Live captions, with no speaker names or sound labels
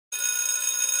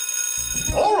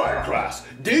All right, class.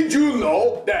 Did you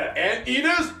know that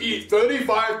anteaters eat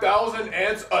 35,000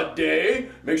 ants a day?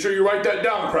 Make sure you write that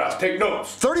down, class. Take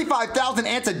notes. 35,000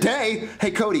 ants a day?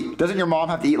 Hey, Cody, doesn't your mom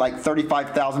have to eat like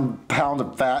 35,000 pounds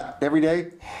of fat every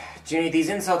day? Junior, these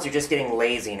insults are just getting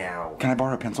lazy now. Can I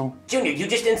borrow a pencil? Junior, you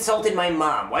just insulted my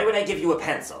mom. Why would I give you a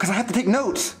pencil? Because I have to take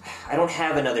notes. I don't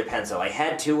have another pencil. I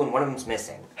had two and one of them's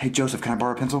missing. Hey, Joseph, can I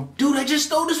borrow a pencil? Dude, I just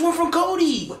stole this one from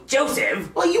Cody.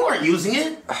 Joseph? Well, you weren't using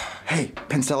it. Hey,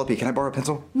 Penelope, can I borrow a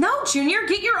pencil? No, Junior,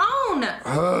 get your own.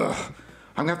 I'm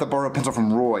gonna have to borrow a pencil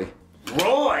from Roy.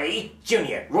 Roy?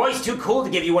 Junior, Roy's too cool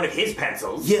to give you one of his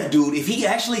pencils. Yeah, dude, if he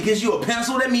actually gives you a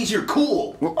pencil, that means you're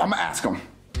cool. Well, I'm gonna ask him.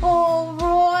 Oh,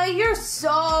 Roy, you're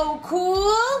so cool.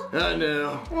 I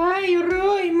know. Ay,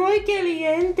 Roy, muy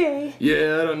caliente.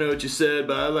 Yeah, I don't know what you said,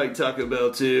 but I like Taco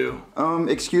Bell too.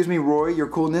 Excuse me, Roy, your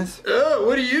coolness? Oh,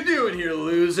 what are you doing here,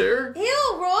 loser? Ew,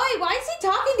 Roy, why is he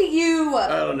talking to you? I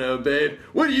don't know, babe.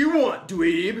 What do you want,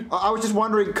 dweeb? I was just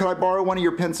wondering, could I borrow one of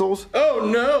your pencils? Oh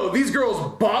no, these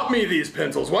girls bought me these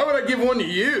pencils. Why would I give one to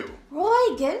you?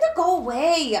 Roy, get him to go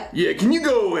away. Yeah, can you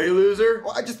go away, loser?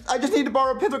 Well, I just need to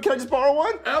borrow a pencil. Can I just borrow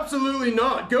one? Absolutely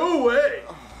not. Go away.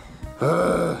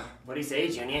 What'd he say,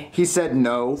 Junior? He said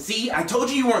no. See, I told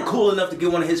you weren't cool enough to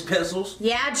get one of his pencils.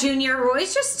 Yeah, Junior,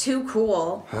 Roy's just too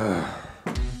cool.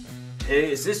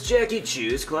 Hey, is this Jackie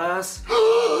Chu's class?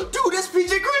 Dude, that's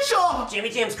PJ Crenshaw. Jimmy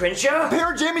James Crenshaw?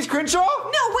 Parent Jamie's Crenshaw?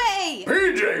 No way.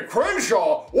 PJ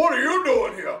Crenshaw, what are you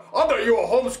doing here? I thought you were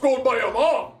homeschooled by your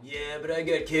mom. Yeah, but I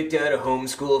got kicked out of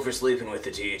homeschool for sleeping with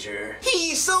the teacher.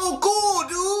 He's so cool,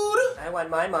 dude. I want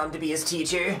my mom to be his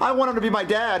teacher. I want him to be my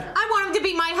dad. I want him to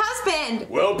be my husband.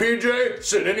 Well, PJ,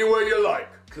 sit anywhere you like.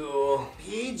 Cool.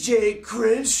 PJ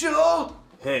Crenshaw?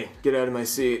 Hey, get out of my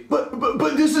seat. But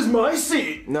this is my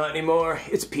seat. Not anymore.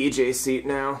 It's PJ's seat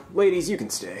now. Ladies, you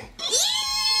can stay.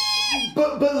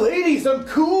 But ladies, I'm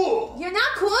cool. You're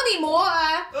not cool anymore.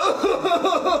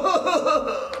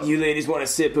 You ladies want a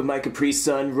sip of my Capri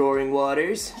Sun Roaring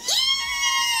Waters?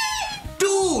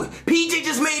 Dude, PJ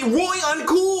just made Roy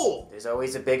uncool. There's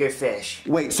always a bigger fish.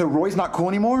 Wait, so Roy's not cool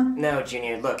anymore? No,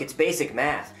 Junior, look, it's basic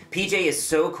math. PJ is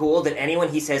so cool that anyone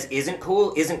he says isn't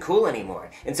cool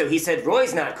anymore. And so he said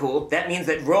Roy's not cool, that means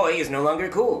that Roy is no longer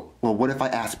cool. Well, what if I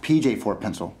ask PJ for a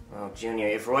pencil? Well, Junior,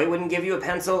 if Roy wouldn't give you a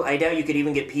pencil, I doubt you could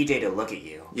even get PJ to look at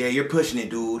you. Yeah, you're pushing it,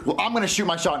 dude. Well, I'm gonna shoot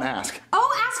my shot and ask.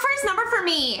 Oh, ask for his number for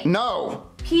me. No.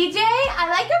 PJ, I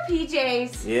like your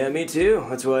PJs. Yeah, me too.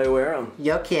 That's why I wear them.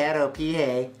 Yo quiero,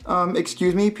 PJ.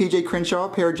 Excuse me, PJ Crenshaw,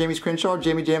 Parent Jamie's Crenshaw,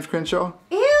 Jamie James Crenshaw.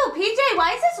 Ew, PJ,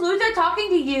 why is this loser talking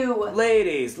to you?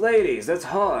 Ladies, that's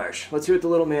harsh. Let's hear what the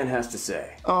little man has to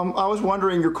say. I was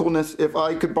wondering, your coolness, if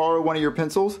I could borrow one of your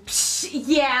pencils?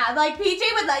 Yeah, like PJ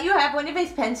would let you have one of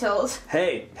his pencils.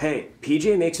 Hey,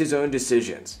 PJ makes his own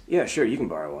decisions. Yeah, sure, you can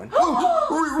borrow one.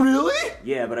 Really?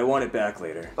 Yeah, but I want it back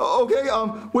later. Okay,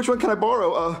 which one can I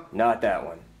borrow? Not that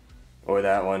one. Or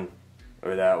that one.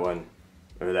 Or that one.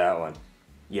 Or that one.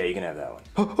 Yeah, you can have that one.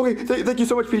 Okay, thank you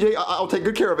so much, PJ. I'll take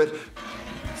good care of it.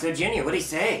 So, Junior, what'd he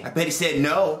say? I bet he said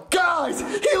no. Guys,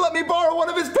 he let me borrow one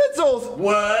of his pencils!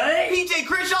 What? PJ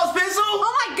Crenshaw's pencil?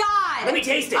 Oh my god! Let me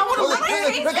taste it. I wanna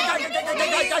taste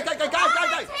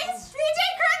Guys! PJ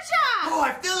Crenshaw! Oh,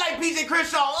 I feel like PJ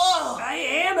Crenshaw. Ugh. I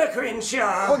am a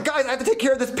Crenshaw. Well, guys, I have to take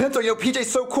care of this pencil. You know, PJ's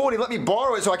so cool and he let me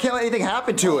borrow it, so I can't let anything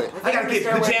happen to it. I gotta get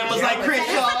pajamas like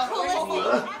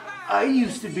Crenshaw. I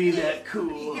used to be that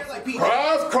cool.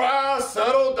 Class,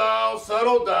 settle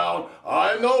down.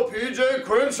 I know PJ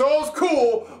Crenshaw's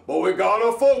cool, but we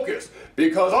gotta focus,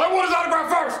 because I want his autograph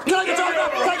first! Can I get your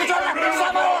autograph? Can I get your autograph?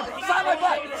 Sign my arm! Sign my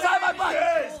butt! Sign my butt!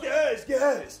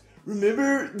 Guys.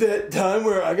 Remember that time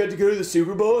where I got to go to the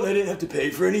Super Bowl and I didn't have to pay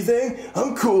for anything?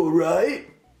 I'm cool, right?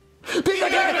 PJ!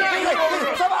 Sign my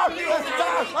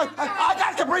arm! I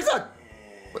got Capri Sun!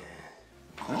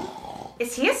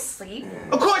 Is he asleep?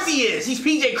 Of course he is. He's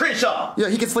PJ Crenshaw. Yeah,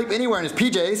 he can sleep anywhere in his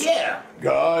PJs. Yeah.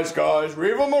 Guys,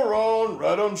 leave him alone,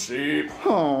 let him sleep.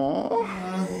 Aww.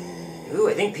 Ooh,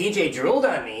 I think PJ drooled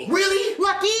on me. Really?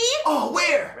 Lucky? Oh,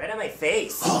 where? Right on my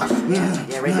face. Oh,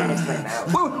 Yeah, right there next to my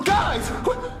mouth. Whoa, guys!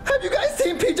 Have you guys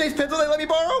seen PJ's pencil they let me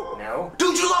borrow? No?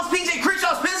 dude, you lost PJ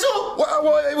Crenshaw's pencil?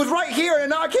 Well, it was right here and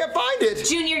now I can't find it.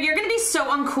 Junior, you're gonna be so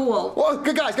uncool. Well,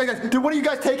 guys, did one of you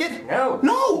guys take it? No.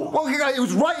 No. Well, guys, it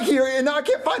was right here and now I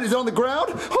can't find it. Is it on the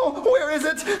ground? Oh, where is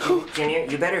it? Junior,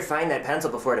 you better find that pencil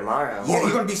before tomorrow. Yeah,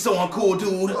 you're gonna be so uncool,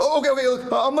 dude. Okay,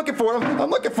 look, I'm looking for it. I'm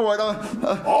looking for it.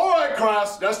 All right,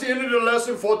 class, that's the end of the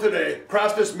lesson for today.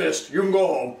 Class dismissed. You can go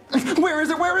home. Where is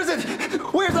it? Where's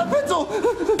that pencil?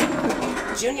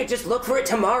 Junior, just look for it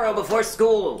tomorrow before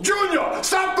school. Junior,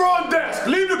 stop throwing desks.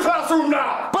 Leave the classroom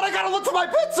now. But I gotta look for my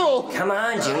pencil. Come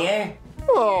on, Junior.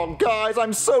 Oh, guys,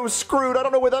 I'm so screwed. I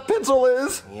don't know where that pencil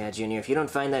is. Yeah, Junior, if you don't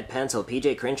find that pencil,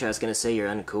 PJ Crenshaw's gonna say you're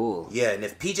uncool. Yeah, and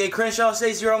if PJ Crenshaw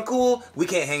says you're uncool, we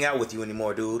can't hang out with you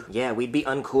anymore, dude. Yeah, we'd be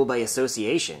uncool by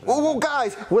association. Well,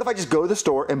 guys, what if I just go to the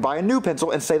store and buy a new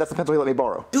pencil and say that's the pencil he let me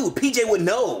borrow? Dude, PJ would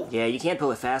know. Yeah, you can't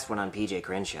pull a fast one on PJ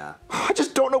Crenshaw. I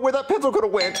just don't know where that pencil could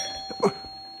have went.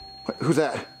 Who's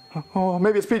that? Oh,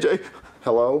 maybe it's PJ.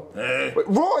 Hello? Hey. Wait,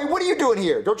 Roy, what are you doing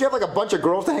here? Don't you have like a bunch of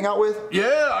girls to hang out with?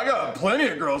 Yeah, I got plenty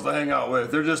of girls to hang out with.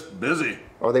 They're just busy.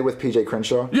 Are they with PJ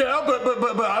Crenshaw? Yeah, but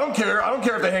I don't care. I don't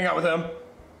care if they hang out with him.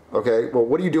 Okay, well,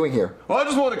 what are you doing here? Well, I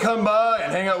just want to come by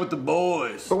and hang out with the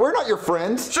boys. But we're not your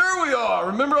friends. Sure we are.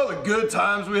 Remember all the good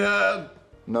times we had?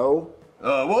 No.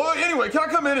 Well, anyway, can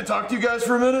I come in and talk to you guys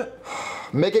for a minute?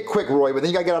 Make it quick, Roy, but then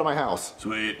you gotta get out of my house.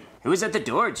 Sweet. Who's at the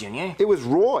door, Junior? It was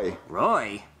Roy.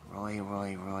 Roy?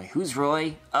 Roy. Who's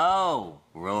Roy? Oh,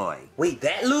 Roy. Wait,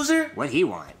 that loser? What'd he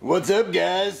want? What's up,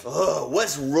 guys?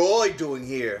 What's Roy doing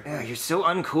here? You're so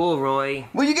uncool, Roy.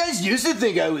 Well, you guys used to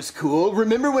think I was cool.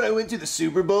 Remember when I went to the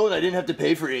Super Bowl and I didn't have to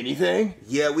pay for anything?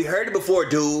 Yeah, we heard it before,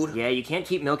 dude. Yeah, you can't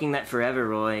keep milking that forever,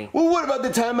 Roy. Well, what about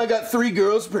the time I got 3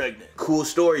 girls pregnant? Cool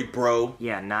story, bro.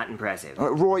 Yeah, not impressive.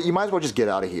 Roy, you might as well just get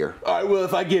out of here. All right, well,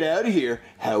 if I get out of here,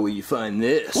 how will you find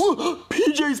this?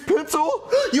 PJ's pencil?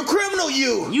 You criminal,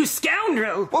 you! You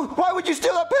scoundrel! Well, why would you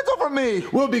steal that pencil from me?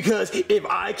 Well, because if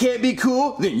I can't be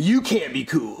cool, then you can't be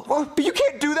cool. Well, but you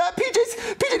can't do that.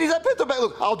 PJ needs that pencil back.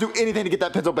 Look, I'll do anything to get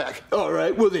that pencil back. All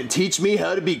right, well then teach me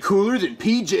how to be cooler than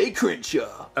PJ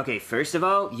Crenshaw. Okay, first of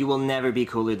all, you will never be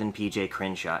cooler than PJ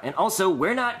Crenshaw. And also,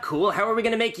 we're not cool. How are we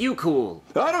gonna make you cool?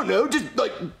 I don't know, just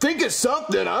think of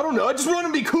something. I don't know, I just want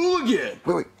to be cool again.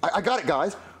 Wait, I got it,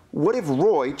 guys. What if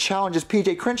Roy challenges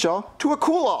PJ Crenshaw to a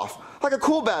cool-off? Like a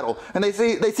cool battle, and they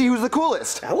see who's the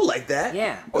coolest. I would like that.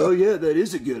 Yeah. Oh yeah, that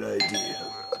is a good idea.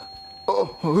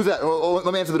 Oh, who's that?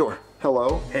 Let me answer the door.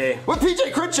 Hello? Hey. What,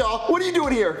 PJ Crenshaw? What are you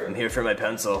doing here? I'm here for my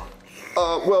pencil.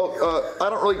 I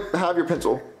don't really have your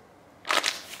pencil.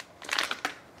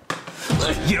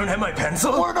 You don't have my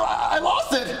pencil? Oh, no, I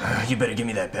lost it! You better give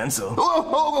me that pencil.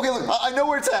 Okay, look, I know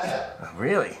where it's at.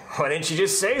 Really? Why didn't you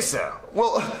just say so?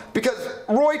 Well, because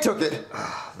Roy took it.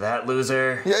 That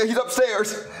loser. Yeah, he's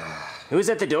upstairs. Who's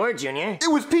at the door, Junior?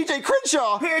 It was PJ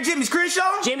Crenshaw. Here, Jimmy's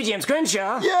Crenshaw? Jamie James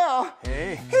Crenshaw? Yeah.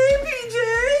 Hey. Hey,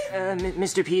 PJ!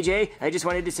 Mr. PJ, I just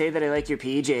wanted to say that I like your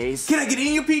PJs. Can I get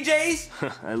in your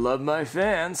PJs? I love my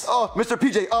fans. Oh, Mr.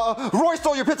 PJ, Roy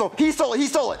stole your pencil. He stole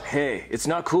it. Hey, it's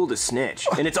not cool to snitch.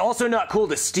 And it's also not cool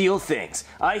to steal things.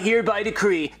 I hereby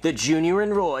decree that Junior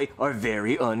and Roy are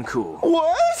very uncool.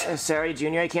 What? Sorry,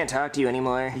 Junior, I can't talk to you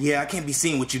anymore. Yeah, I can't be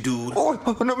seen with you, dude. Oh,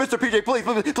 no, Mr. PJ,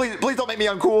 please don't make me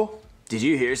uncool. Did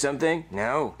you hear something?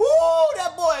 No. Ooh,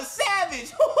 that boy is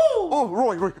savage! Oh,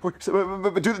 Roy,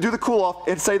 do the cool off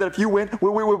and say that if you win,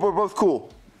 we're both cool.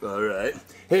 All right.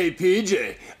 Hey,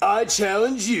 PJ, I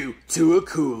challenge you to a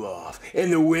cool-off,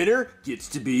 and the winner gets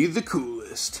to be the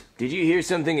coolest. Did you hear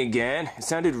something again? It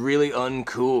sounded really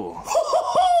uncool.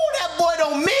 That boy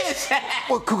don't miss!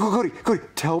 Well, Cody,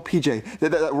 tell PJ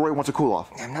that Roy wants a cool off.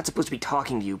 I'm not supposed to be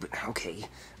talking to you, but okay.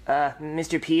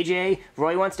 Mr. PJ,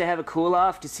 Roy wants to have a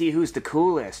cool-off to see who's the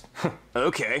coolest.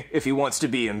 Okay, if he wants to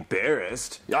be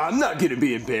embarrassed. I'm not gonna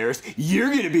be embarrassed.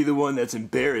 You're gonna be the one that's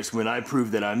embarrassed when I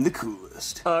prove that I'm the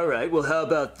coolest. Alright, well how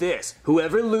about this?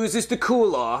 Whoever loses the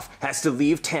cool-off has to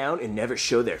leave town and never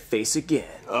show their face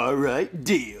again. All right,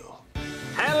 deal.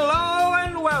 Hello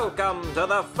and welcome to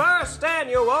the first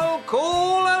annual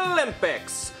Cool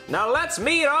Olympics. Now let's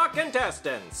meet our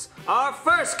contestants. Our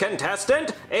first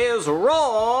contestant is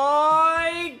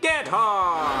Roy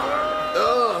Gethard.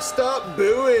 Oh, stop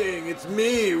booing. It's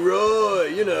me, Roy.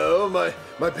 You know,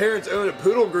 my parents own a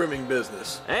poodle grooming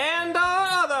business. And our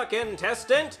other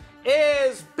contestant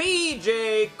is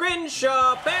PJ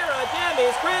Crenshaw,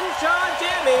 Parajammy's Crenshaw,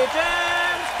 Jammy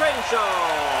Jams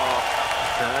Crenshaw.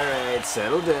 Alright,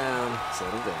 settle down.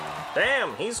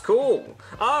 Damn, he's cool.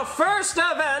 Our first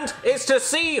event is to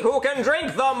see who can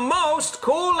drink the most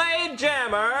Kool-Aid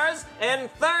Jammers in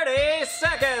 30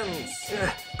 seconds.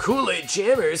 Kool-Aid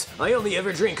Jammers? I only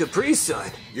ever drink Capri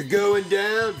Sun. You're going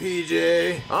down,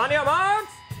 PJ. On your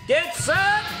marks, get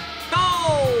set, go!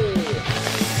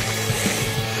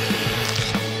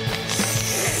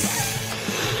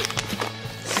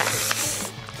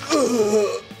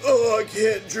 Oh, I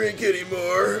can't drink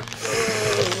anymore.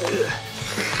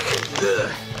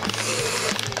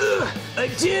 I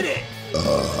did it!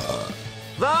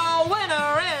 The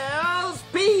winner is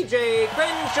PJ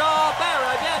Crenshaw,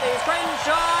 Parajammy's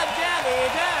Crenshaw, Jammy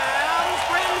Jams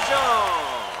Crenshaw.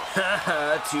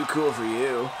 Haha, too cool for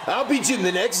you. I'll beat you in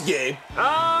the next game.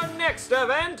 Our next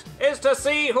event is to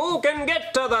see who can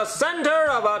get to the center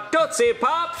of a Tootsie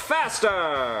Pop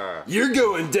faster. You're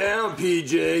going down,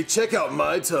 PJ. Check out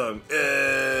my tongue.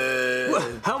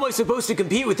 How am I supposed to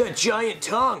compete with that giant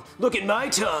tongue? Look at my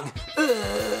tongue.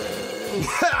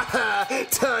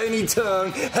 Tiny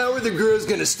tongue. How are the girls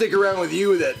gonna stick around with you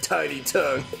with that tiny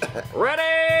tongue?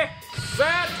 Ready,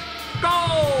 set, go!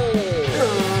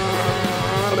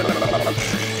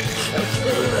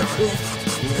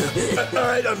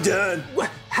 Alright, I'm done.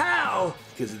 How?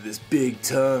 Because of this big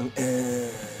tongue.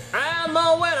 And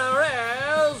the winner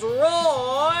is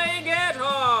Roy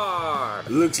Gethard.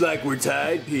 Looks like we're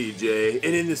tied, PJ.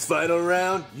 And in this final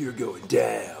round, you're going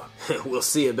down. We'll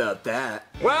see about that.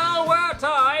 Well, we're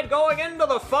tied going into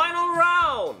the final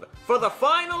round. For the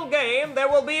final game, there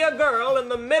will be a girl in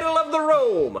the middle of the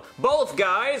room. Both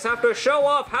guys have to show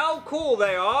off how cool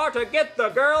they are to get the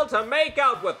girl to make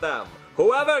out with them.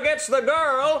 Whoever gets the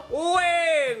girl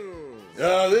wins.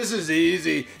 Oh, this is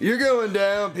easy. You're going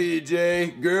down,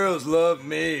 PJ. Girls love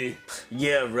me.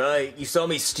 Yeah, right. You saw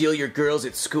me steal your girls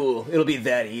at school. It'll be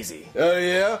that easy. Oh,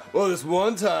 yeah? Well, this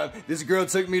one time, this girl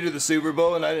took me to the Super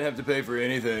Bowl and I didn't have to pay for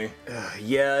anything.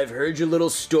 Yeah, I've heard your little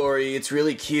story. It's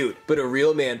really cute. But a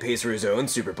real man pays for his own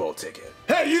Super Bowl ticket.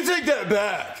 Hey, you take that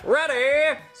back!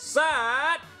 Ready,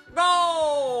 set,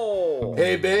 go!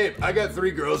 Hey, babe, I got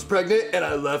 3 girls pregnant and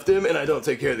I left him and I don't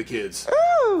take care of the kids.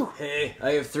 Hey,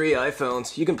 I have 3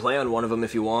 iPhones. You can play on one of them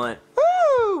if you want.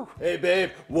 Hey,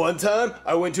 babe, one time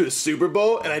I went to a Super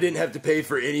Bowl and I didn't have to pay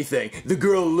for anything. The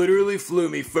girl literally flew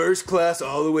me first class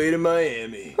all the way to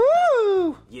Miami.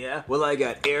 Yeah, well, I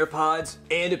got AirPods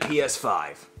and a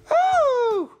PS5.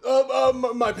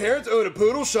 My parents own a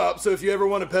poodle shop, so if you ever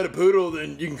want to pet a poodle,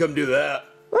 then you can come do that.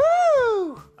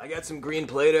 I got some green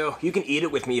Play-Doh. You can eat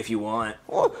it with me if you want.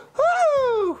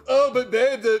 Oh, but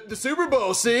babe, the Super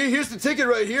Bowl, see? Here's the ticket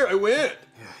right here, I went.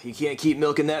 You can't keep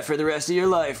milking that for the rest of your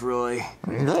life, Roy.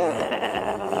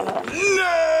 No!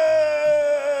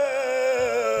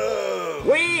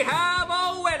 We have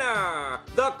a winner!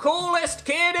 The coolest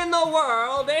kid in the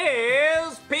world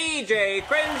is PJ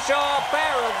Crenshaw,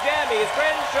 pair of jammies,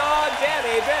 Crenshaw,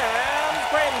 Jammy Jams,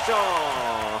 Crenshaw.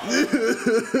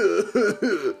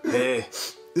 Hey,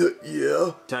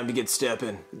 Yeah? time to get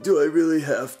stepping. Do I really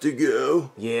have to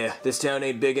go? Yeah, this town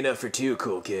ain't big enough for 2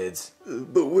 cool kids.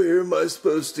 But where am I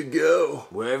supposed to go?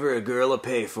 Wherever a girl will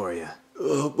pay for you.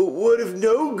 Oh, but what if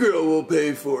no girl will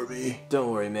pay for me? Don't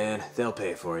worry, man. They'll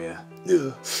pay for you.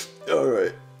 Yeah,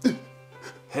 alright.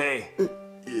 Hey,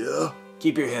 Yeah,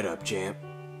 keep your head up, champ.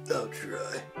 I'll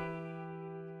try.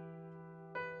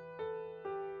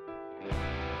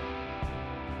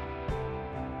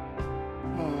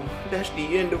 That's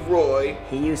the end of Roy.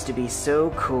 He used to be so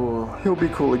cool. He'll be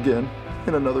cool again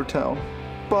in another town.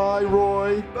 Bye,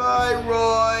 Roy. Bye,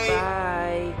 Roy.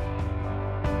 Bye.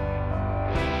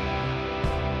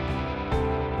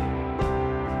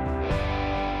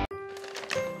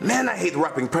 Man, I hate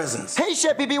wrapping presents. Hey,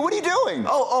 Chef BB, what are you doing?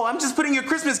 Oh, I'm just putting your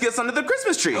Christmas gifts under the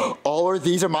Christmas tree. All of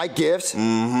these are my gifts?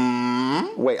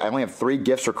 Mm-hmm. Wait, I only have 3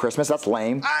 gifts for Christmas? That's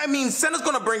lame. I mean, Santa's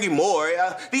gonna bring you more.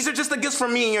 These are just the gifts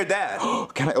from me and your dad.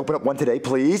 Can I open up one today,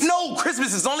 please? No,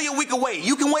 Christmas is only a week away.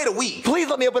 You can wait a week. Please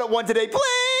let me open up one today,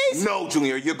 please! No,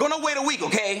 Junior, you're gonna wait a week,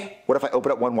 okay? What if I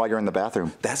open up one while you're in the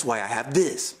bathroom? That's why I have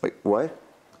this. Wait, what?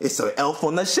 It's an elf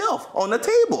on the shelf, on the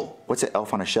table. What's an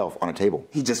elf on a shelf on a table?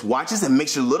 He just watches and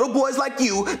makes sure little boys like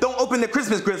you don't open the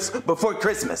Christmas gifts before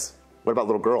Christmas. What about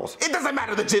little girls? It doesn't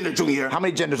matter the gender, Junior. How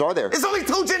many genders are there? It's only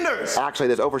 2 genders. Actually,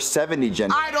 there's over 70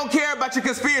 genders. I don't care about your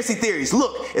conspiracy theories.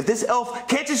 Look, if this elf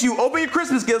catches you open your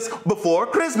Christmas gifts before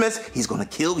Christmas, he's gonna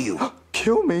kill you.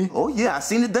 Kill me? Oh yeah, I've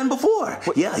seen it done before.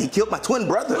 Yeah, he killed my twin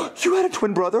brother. You had a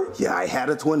twin brother? Yeah, I had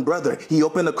a twin brother. He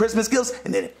opened the Christmas gifts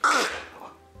and then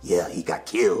yeah, he got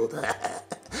killed.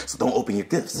 So don't open your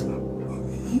gifts.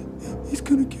 He's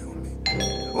gonna kill me.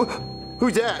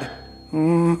 Who's that?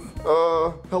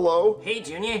 Hello? Hey,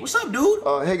 Junior. What's up, dude?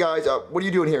 Hey guys, what are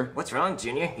you doing here? What's wrong,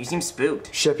 Junior? You seem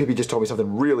spooked. Chef Pee just told me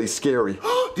something really scary.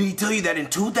 Did he tell you that in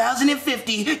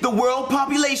 2050, the world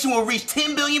population will reach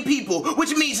 10 billion people,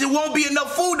 which means there won't be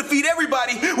enough food to feed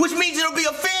everybody, which means it'll be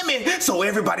a famine, so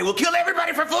everybody will kill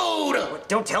everybody for food!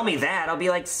 Don't tell me that. I'll be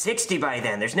like 60 by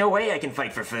then. There's no way I can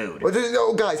fight for food.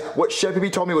 No, guys, what Chef Pee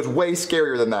told me was way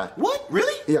scarier than that. What?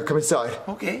 Really? Yeah, come inside.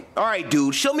 Okay. Alright,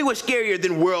 dude, show me what's scarier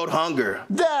than world hunger.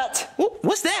 That! that?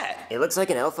 What's that? It looks like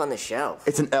an elf on the shelf.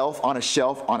 It's an elf on a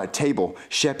shelf on a table.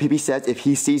 Chef Pee Pee says if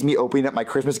he sees me opening up my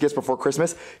Christmas gifts before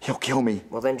Christmas, he'll kill me.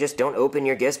 Well, then just don't open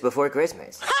your gifts before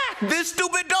Christmas. Ha! This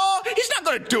stupid doll? He's not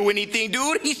gonna do anything,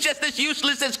 dude. He's just as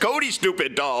useless as Cody's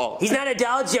stupid doll. He's not a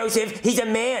doll, Joseph. He's a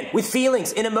man with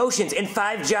feelings and emotions and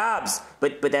 5 jobs.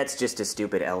 But that's just a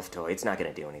stupid elf toy. It's not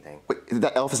gonna do anything. Wait,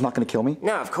 that elf is not gonna kill me?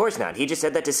 No, of course not. He just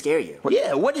said that to scare you.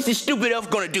 Yeah, what is this stupid elf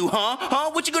gonna do, huh?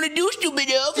 Huh? What you gonna do, stupid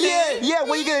elf? Yeah,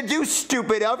 what are you gonna do,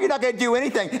 stupid elf? You're not gonna do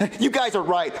anything. You guys are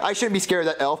right. I shouldn't be scared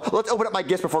of that elf. Let's open up my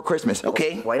gifts before Christmas.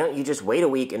 Okay. Why don't you just wait a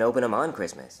week and open them on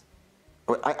Christmas?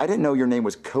 I didn't know your name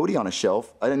was Cody on a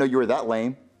shelf. I didn't know you were that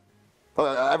lame.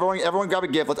 Everyone grab a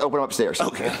gift. Let's open them upstairs.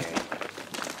 Okay.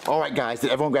 All right, guys. Did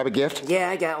everyone grab a gift? Yeah,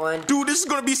 I got one. Dude, this is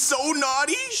gonna be so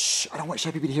naughty. Shh. I don't want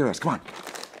Chef Pee Pee to hear us. Come on.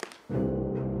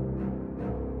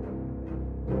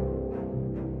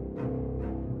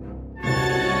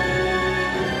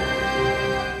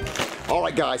 All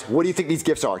right, guys. What do you think these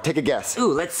gifts are? Take a guess.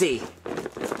 Ooh, let's see.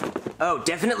 Oh,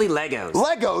 definitely Legos.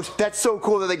 Legos? That's so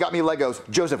cool that they got me Legos.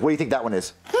 Joseph, what do you think that one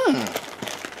is?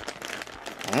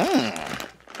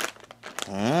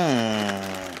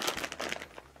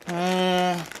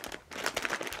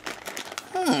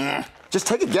 Just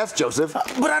take a guess, Joseph.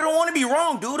 But I don't want to be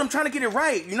wrong, dude. I'm trying to get it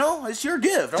right, you know? It's your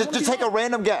gift. Just take a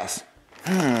random guess.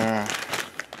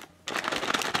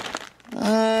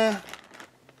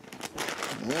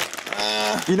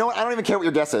 You know what? I don't even care what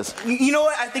your guess is. You know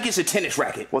what? I think it's a tennis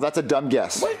racket. Well, that's a dumb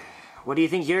guess. What do you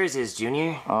think yours is,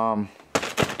 Junior?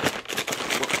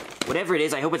 Whatever it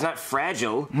is, I hope it's not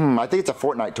fragile. I think it's a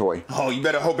Fortnite toy. Oh, you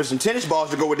better hope it's some tennis balls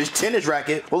to go with this tennis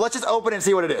racket. Well, let's just open it and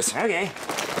see what it is. Okay.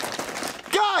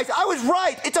 Guys, I was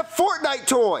right. It's a Fortnite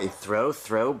toy. Throw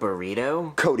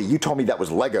burrito? Cody, you told me that was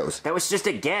Legos. That was just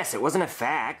a guess. It wasn't a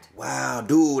fact. Wow,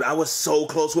 dude, I was so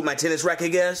close with my tennis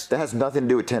racket guess. That has nothing to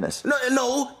do with tennis.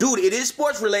 No, dude, it is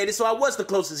sports related, so I was the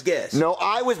closest guess. No,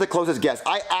 I was the closest guess.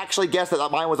 I actually guessed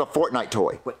that mine was a Fortnite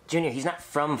toy. What, Junior, he's not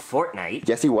from Fortnite.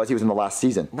 Yes, he was. He was in the last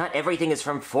season. Not everything is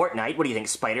from Fortnite. What do you think,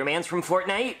 Spider-Man's from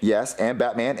Fortnite? Yes, and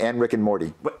Batman and Rick and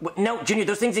Morty. No, Junior,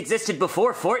 those things existed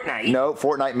before Fortnite. No,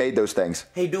 Fortnite made those things.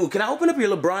 Hey, dude, can I open up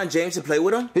your LeBron James and play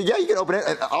with him? Yeah, you can open it.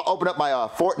 And I'll open up my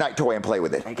Fortnite toy and play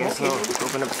with it. I guess I'll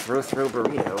open up throw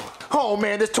burrito. Oh,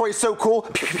 man, this toy is so cool.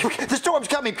 The storm's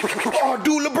coming. Oh,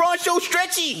 dude, LeBron's so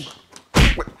stretchy.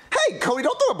 Hey, Cody,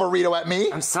 don't throw a burrito at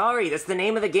me. I'm sorry, that's the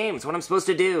name of the game. It's what I'm supposed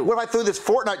to do. What if I threw this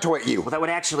Fortnite toy at you? Well, that would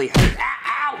actually hurt.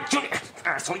 Ow! Junior!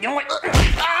 So you know what?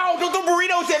 Ow! Don't throw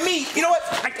burritos at me! You know what?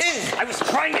 I was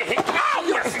trying to hit. Ow!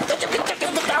 Yes!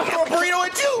 I'll throw a burrito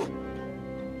at you!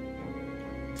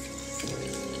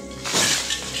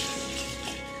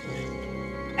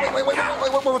 Wait,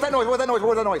 what was that noise? What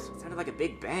was that noise? It sounded like a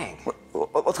big bang.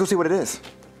 Let's go see what it is.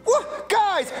 What?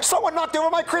 Guys, someone knocked over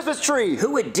my Christmas tree.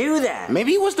 Who would do that?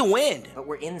 Maybe it was the wind. But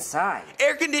we're inside.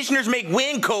 Air conditioners make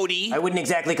wind, Cody. I wouldn't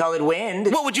exactly call it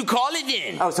wind. What would you call it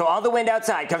then? Oh, so all the wind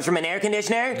outside comes from an air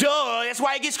conditioner? Duh, that's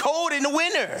why it gets cold in the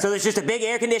winter. So there's just a big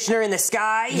air conditioner in the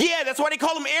sky? Yeah, that's why they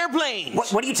call them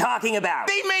airplanes. What are you talking about?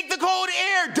 They make the cold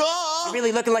air, duh. You're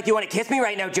really looking like you want to kiss me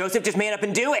right now, Joseph. Just man up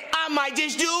and do it. I might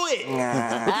just do it.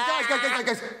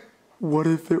 Guys. What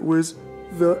if it was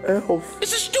the elf?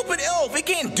 It's a stupid elf. It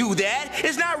can't do that.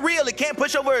 It's not real. It can't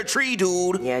push over a tree,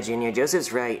 dude. Yeah, Junior,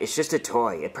 Joseph's right. It's just a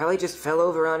toy. It probably just fell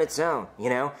over on its own. You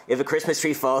know, if a Christmas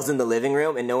tree falls in the living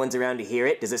room and no one's around to hear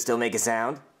it, does it still make a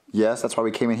sound? Yes, that's why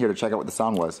we came in here to check out what the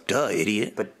sound was. Duh,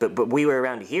 idiot. But we were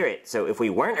around to hear it. So if we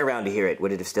weren't around to hear it,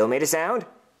 would it have still made a sound?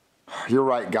 You're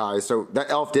right, guys. So that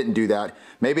elf didn't do that.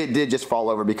 Maybe it did just fall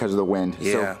over because of the wind.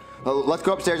 Yeah. So let's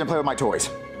go upstairs and play with my toys.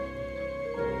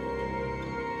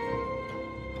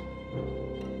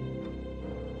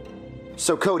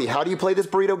 So, Cody, how do you play this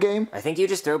burrito game? I think you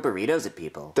just throw burritos at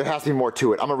people. There has to be more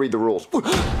to it. I'm gonna read the rules.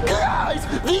 Guys,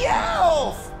 the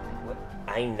elf!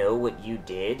 I know what you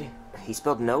did. He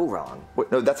spelled no wrong.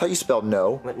 Wait, no, that's how you spell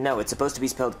no. But no, it's supposed to be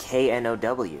spelled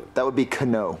K-N-O-W. That would be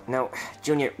Kano. No,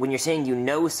 Junior, when you're saying you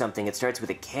know something, it starts with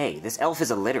a K. This elf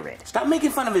is illiterate. Stop making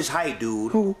fun of his height,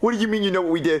 dude. What do you mean you know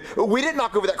what we did? We didn't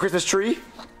knock over that Christmas tree.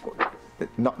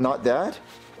 Not that?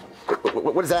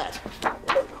 What is that?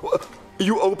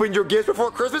 You opened your gifts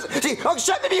before Christmas? See,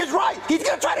 Chef Pee Pee is right. He's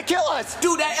gonna try to kill us.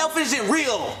 Dude, that elf isn't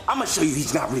real. I'm gonna show you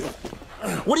he's not real.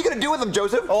 What are you gonna do with him,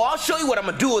 Joseph? Oh, I'll show you what I'm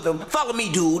gonna do with him. Follow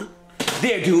me, dude.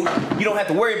 There, dude. You don't have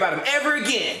to worry about him ever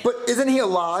again. But isn't he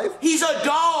alive? He's a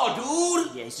doll,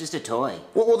 dude. Yeah, it's just a toy.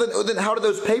 Well, then how do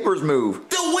those papers move?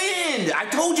 The wind. I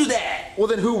told you that. Well,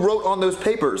 then who wrote on those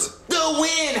papers? The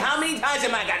wind. How many times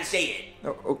am I gotta say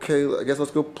it? Okay, I guess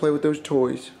let's go play with those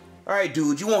toys. All right,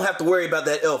 dude, you won't have to worry about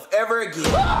that elf ever again.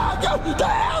 Oh, the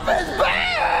elf is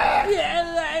back!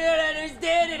 Yeah, I don't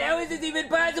understand it. How is this even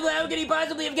possible? How could he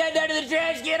possibly have gotten out of the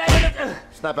trash can? I don't...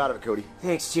 Snap out of it, Cody.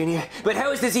 Thanks, Junior. But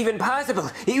how is this even possible?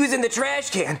 He was in the trash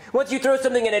can. Once you throw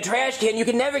something in a trash can, you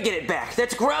can never get it back.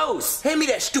 That's gross. Hand me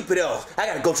that stupid elf. I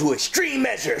gotta go to extreme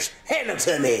measures. Hand him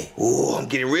to me. Ooh, I'm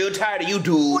getting real tired of you,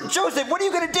 dude. Joseph, what are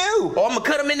you gonna do? Oh, I'm gonna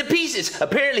cut him into pieces.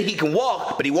 Apparently he can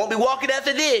walk, but he won't be walking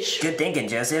after this. Good thinking,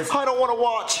 Joseph. I don't want to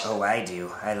watch. Oh, I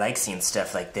do. I like seeing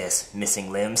stuff like this.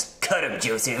 Missing limbs. Cut him,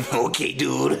 Joseph. Okay,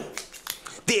 dude.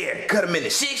 There, cut him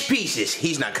into 6 pieces.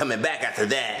 He's not coming back after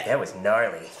that. That was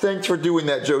gnarly. Thanks for doing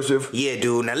that, Joseph. Yeah,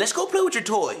 dude. Now let's go play with your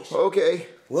toys. Okay.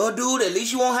 Well, dude, at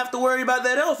least you won't have to worry about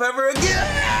that elf ever again.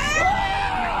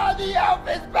 Ah, the elf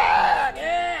is back!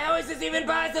 How is this even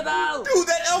possible? Dude,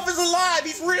 that elf is alive.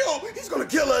 He's real. He's gonna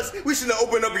kill us. We shouldn't have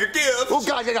opened up your gifts. Oh,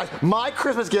 guys, my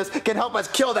Christmas gifts can help us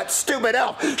kill that stupid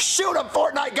elf. Shoot him,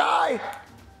 Fortnite guy!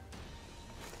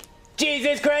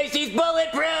 Jesus Christ, he's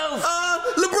bulletproof!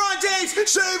 LeBron James,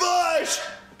 save us!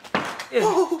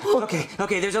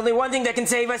 Okay, there's only one thing that can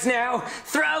save us now.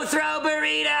 Throw,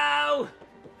 burrito!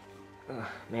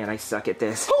 Man, I suck at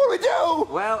this. What do we do?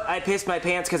 Well, I pissed my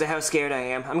pants because of how scared I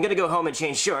am. I'm gonna go home and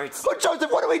change shorts. Oh, Joseph,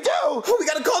 what do we do? Oh, we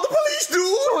gotta call the police,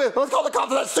 dude! Let's call the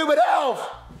cops on that stupid elf!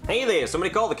 Hey there,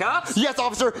 somebody call the cops? Yes,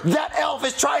 officer, that elf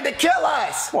is trying to kill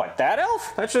us! What, that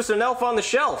elf? That's just an elf on the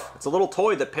shelf. It's a little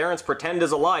toy that parents pretend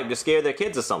is alive to scare their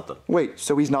kids or something. Wait,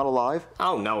 so he's not alive?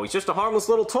 Oh no, he's just a harmless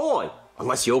little toy.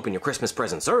 Unless you open your Christmas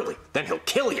presents early, then he'll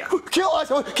kill you. Kill us?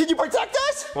 Can you protect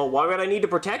us? Well, why would I need to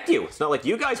protect you? It's not like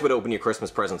you guys would open your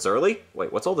Christmas presents early.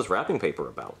 Wait, what's all this wrapping paper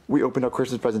about? We opened our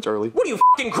Christmas presents early. What are you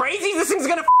f***ing crazy? This thing's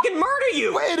gonna f***ing murder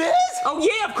you! Wait, it is? Oh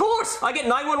yeah, of course! I get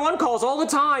 911 calls all the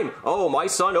time. Oh, my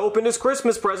son opened his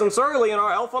Christmas presents early and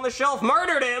our elf on the shelf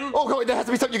murdered him! Oh, wait, there has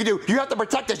to be something you can do. You have to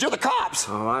protect us. You're the cops.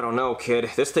 Oh, I don't know, kid.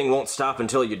 This thing won't stop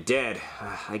until you're dead.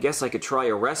 I guess I could try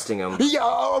arresting him.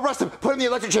 Yeah, arrest him. Put him in the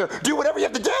electric chair. Do whatever you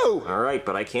have to do. Alright,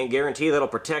 but I can't guarantee that'll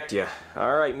protect you.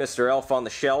 Alright, Mr. Elf on the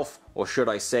shelf. Or should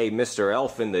I say Mr.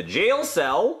 Elf in the jail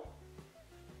cell?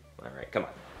 Alright, come on.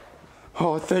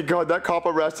 Oh, thank God that cop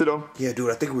arrested him. Yeah, dude,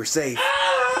 I think we're safe.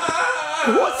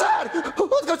 What's that?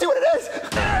 Let's go see what it is.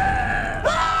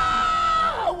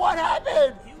 What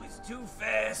happened? He was too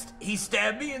fast. He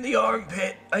stabbed me in the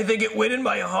armpit. I think it went in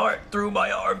my heart through my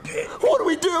armpit. What do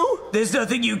we do? There's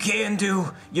nothing you can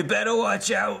do. You better watch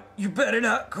out. You better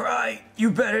not cry. You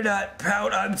better not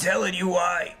pout. I'm telling you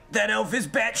why. That elf is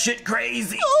batshit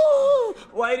crazy. Oh.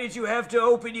 Why did you have to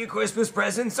open your Christmas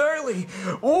presents early?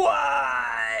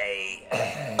 Why?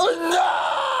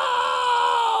 No!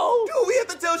 Dude, we have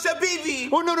to tell Chef Beebe.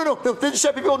 Oh, no. Then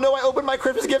Chef Beebe will know I opened my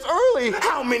Christmas gifts early.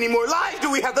 How many more lives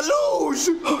do we have to lose?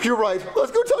 Oh, you're right.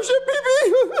 Let's go tell Chef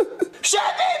Beebe. Chef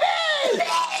Beebe!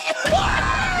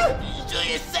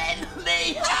 You send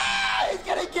me. He's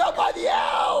getting killed by the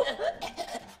elf.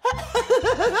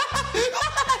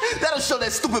 That'll show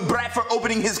that stupid brat for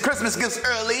opening his Christmas gifts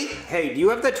early. Hey, do you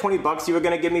have that 20 bucks you were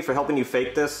gonna give me for helping you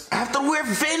fake this? After we're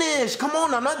finished. Come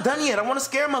on, I'm not done yet. I want to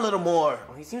scare him a little more.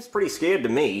 Well, he seems pretty scared to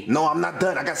me. No, I'm not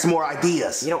done. I got some more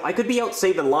ideas. You know, I could be out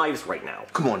saving lives right now.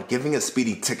 Come on, giving a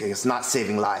speeding ticket is not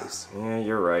saving lives. Yeah,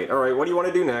 you're right. Alright, what do you want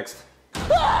to do next?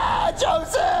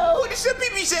 Joseph! What did Chef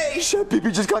Beebe say? Chef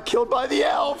Beebe just got killed by the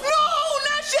elf. No,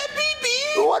 not Chef Beebe.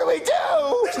 What do we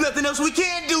do? There's nothing else we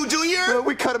can do, Junior.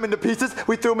 We cut him into pieces.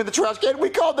 We threw him in the trash can. We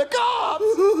called the cops.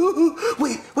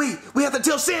 Wait. We have to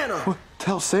tell Santa.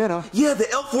 Tell Santa? Yeah, the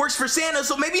elf works for Santa,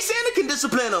 so maybe Santa can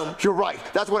discipline him. You're right.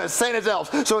 That's one of Santa's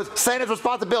elves. So it's Santa's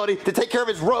responsibility to take care of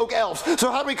his rogue elves.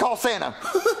 So how do we call Santa?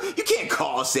 You can't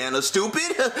call Santa, stupid.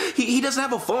 He doesn't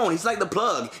have a phone. He's like the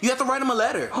plug. You have to write him a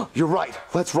letter. You're right.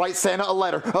 Let's write Santa a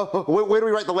letter. Where do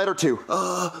we write the letter to?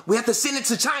 We have to send it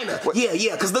to China. What?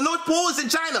 Yeah, because the North Pole is in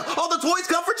China. All the toys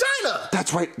come from China.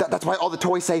 That's right. That's why all the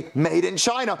toys say made in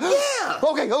China. Yeah.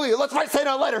 Okay, let's write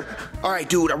Santa a letter. All right,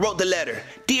 dude, I wrote the letter.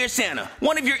 Dear Santa,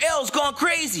 one of your elves gone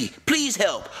crazy. Please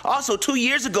help. Also, 2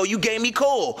 years ago, you gave me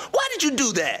coal. Why did you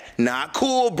do that? Not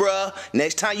cool, bruh.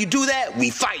 Next time you do that, we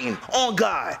fighting. On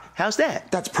God. How's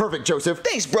that? That's perfect, Joseph.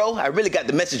 Thanks, bro. I really got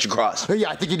the message across. Yeah,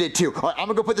 I think you did too. All right, I'm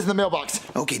gonna go put this in the mailbox.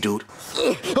 Okay, dude.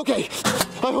 Okay.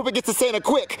 I hope it gets to Santa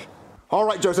quick. All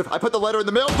right, Joseph. I put the letter in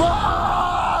the mailbox.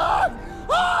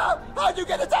 How'd you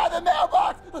get this out of the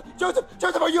mailbox?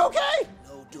 Joseph, are you okay?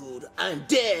 No, dude. I'm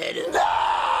dead.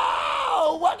 No!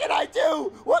 What can I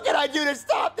do? What can I do to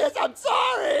stop this? I'm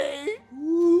sorry.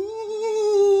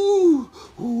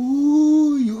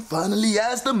 Ooh, you finally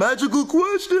asked a magical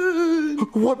question.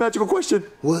 What magical question?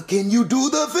 What can you do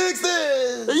to fix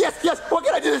this? Yes, what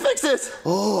can I do to fix this?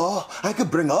 Oh, I could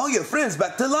bring all your friends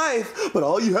back to life, but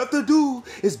all you have to do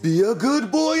is be a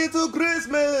good boy until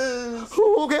Christmas.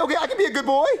 Okay, I can be a good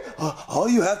boy. All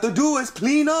you have to do is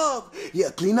clean up. Yeah,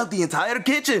 clean up the entire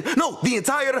kitchen. No, the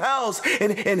entire house.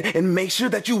 And make sure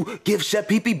that you give Chef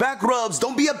Pee-Pee back rubs.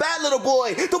 Don't be a bad little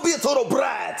boy. Don't be a total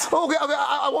brat. Okay,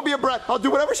 I won't be a brat. I'll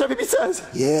do whatever Chef Pee-Pee says.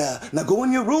 Yeah, now go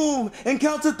in your room and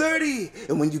count to 30.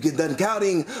 And when you get done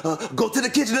counting, go to the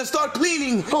kitchen and start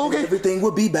cleaning. Okay. And everything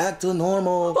will be back to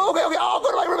normal. Okay, I'll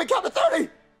go to my room and count to 30.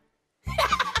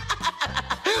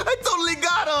 I totally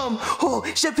got him. Oh,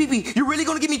 Chef Pee-Pee, you're really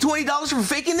gonna give me $20 for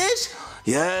faking this?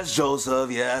 Yes,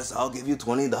 Joseph, yes, I'll give you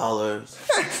 $20.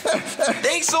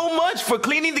 Thanks so much for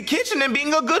cleaning the kitchen and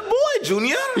being a good boy,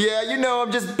 Junior. Yeah, you know,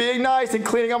 I'm just being nice and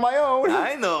cleaning on my own.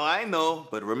 I know.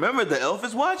 But remember, the elf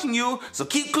is watching you, so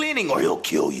keep cleaning or he'll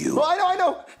kill you. Well, I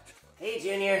know. Hey,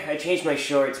 Junior, I changed my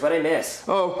shorts. What'd I miss?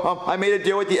 I made a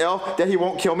deal with the elf that he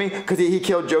won't kill me because he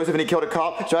killed Joseph and he killed a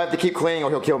cop, so I have to keep cleaning or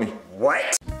he'll kill me.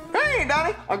 What? Hey,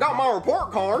 Daddy, I got my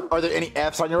report card. Are there any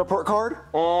F's on your report card?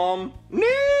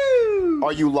 No.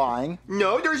 Are you lying?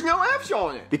 No, there's no F's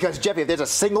on it. Because, Jeffy, if there's a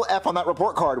single F on that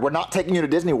report card, we're not taking you to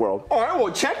Disney World. All right,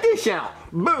 well, check this out.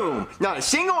 Boom. Not a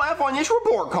single F on this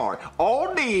report card.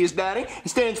 All D's, Daddy. It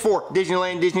stands for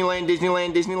Disneyland, Disneyland,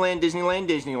 Disneyland, Disneyland, Disneyland,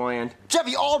 Disneyland.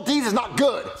 Jeffy, all D's is not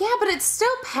good. Yeah, but it's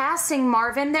still passing,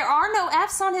 Marvin. There are no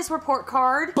F's on his report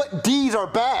card. But D's are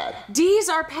bad. D's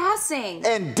are passing.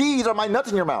 And D's are my nuts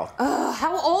in your mouth.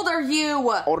 How old are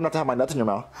you? Old enough to have my nuts in your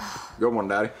mouth. Good one,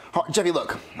 Daddy. Jeffy,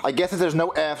 look, I guess if there's no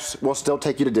F's, we'll still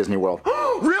take you to Disney World.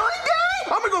 Really,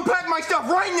 Daddy? I'm gonna go pack my stuff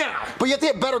right now. But you have to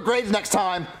get better grades next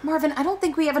time. Marvin, I don't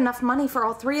think we have enough money for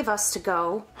all three of us to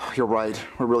go. You're right.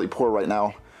 We're really poor right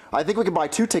now. I think we can buy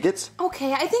 2 tickets.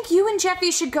 Okay, I think you and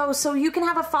Jeffy should go so you can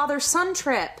have a father-son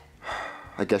trip.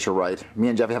 I guess you're right. Me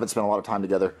and Jeffy haven't spent a lot of time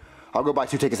together. I'll go buy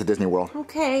 2 tickets to Disney World.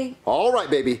 Okay. All right,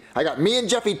 baby. I got me and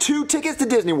Jeffy 2 tickets to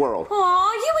Disney World.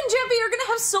 Aw, you and Jeffy are gonna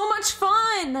have so much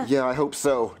fun. Yeah, I hope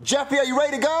so. Jeffy, are you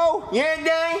ready to go? Yeah,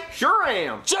 Daddy? Sure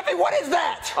am. Jeffy, what is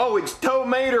that? Oh, it's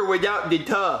tomato without the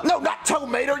tuh. No, not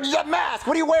tomato. You got mask.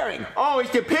 What are you wearing? Oh,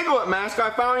 it's the piglet mask I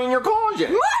found in your closet.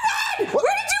 Marvin! Where did you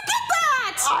get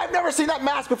that? I've never seen that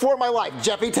mask before in my life.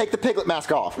 Jeffy, take the piglet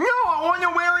mask off. No, I want to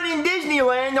wear it in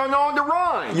Disneyland on all the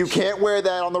rides. You can't wear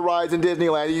that on the rides in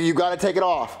Disneyland. You gotta take it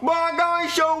off. But I gotta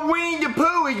show Winnie the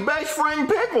Pooh his best friend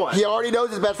Piglet. He already knows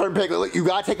his best friend Piglet. Look, you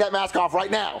gotta take that mask off right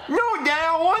now. No, Dad,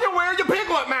 I want to wear the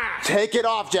Piglet mask. Take it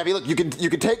off, Jeffy. Look, you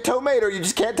can take tomato, you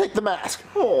just can't take the mask.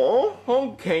 Oh,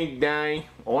 okay, Daddy.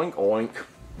 Oink, oink.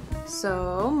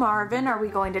 So, Marvin, are we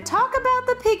going to talk about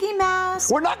the piggy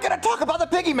mask? We're not gonna talk about the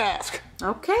piggy mask.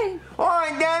 Okay. All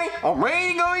right, Daddy, I'm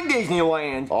ready to go to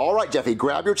Disneyland. All right, Jeffy,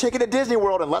 grab your ticket at Disney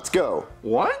World and let's go.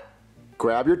 What?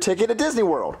 Grab your ticket at Disney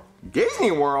World.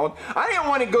 Disney World? I didn't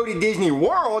want to go to Disney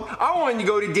World. I wanted to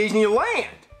go to Disneyland.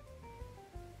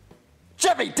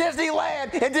 Jeffy,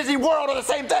 Disneyland and Disney World are the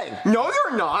same thing. No,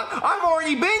 they're not. I've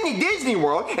already been to Disney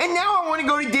World, and now I want to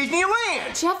go to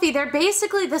Disneyland. Jeffy, they're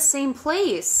basically the same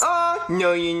place.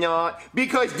 No, you're not.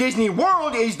 Because Disney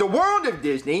World is the world of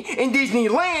Disney, and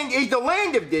Disneyland is the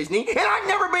land of Disney, and I've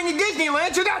never been to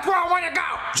Disneyland, so that's where I want to go.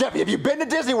 Jeffy, if you've been to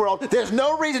Disney World, there's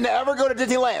no reason to ever go to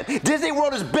Disneyland. Disney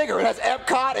World is bigger. It has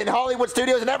Epcot and Hollywood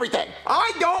Studios and everything.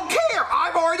 I don't care.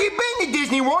 I've already been to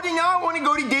Disney World, and now I want to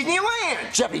go to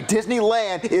Disneyland. Jeffy, Disneyland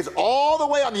is all the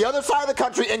way on the other side of the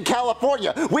country in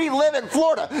California. We live in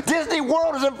Florida. Disney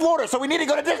World is in Florida, so we need to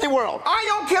go to Disney World. I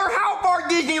don't care how far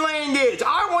Disneyland is.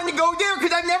 I want to go there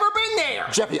because I've never been there.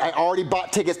 Jeffy, I already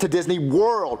bought tickets to Disney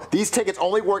World. These tickets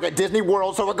only work at Disney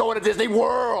World, so we're going to Disney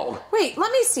World. Wait,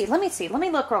 let me see. Let me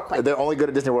look real quick. They're only good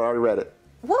at Disney World. I already read it.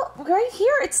 Well, right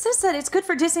here, it says that it's good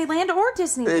for Disneyland or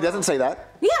Disney World. It doesn't say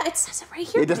that. Yeah, it says it right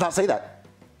here. It does not say that.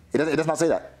 It does not say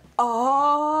that.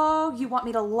 Oh, you want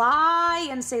me to lie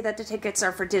and say that the tickets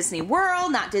are for Disney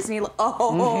World, not Disney...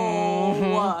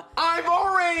 Oh. I've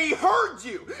already heard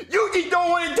you. You just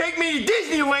don't want to take me to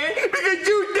Disneyland because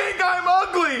you think I'm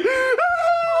ugly. Jeffy,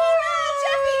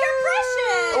 you're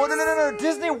precious. Oh, no.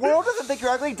 Disney World doesn't think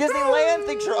you're ugly. Disneyland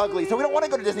thinks you're ugly, so we don't want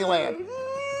to go to Disneyland.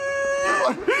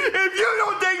 If you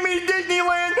don't take me to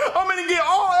Disneyland, I'm going to get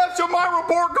all F's on my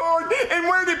report card and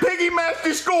wear the piggy mask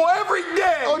to school every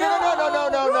day. Oh, no.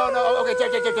 Okay,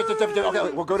 Jeff.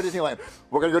 Okay, we'll go to Disneyland.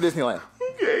 We're going to go to Disneyland.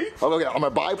 Okay. Okay, I'm going to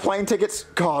buy plane tickets.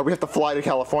 God, we have to fly to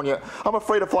California. I'm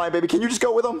afraid of flying, baby. Can you just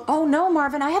go with them? Oh, no,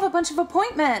 Marvin. I have a bunch of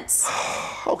appointments.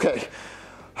 Okay,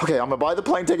 I'm going to buy the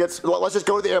plane tickets. Let's just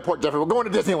go to the airport, Jeffrey. We're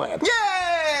going to Disneyland. Yay!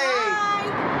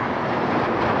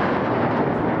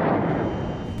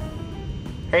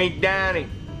 Hey, Daddy.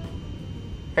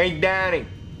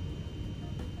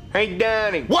 Hey,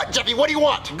 Danny. What, Jeffy? What do you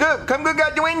want? Good. Come look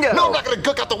out the window. No, I'm not gonna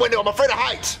gook out the window. I'm afraid of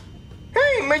heights.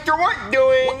 Hey, Mr. What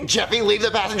doing? Jeffy, leave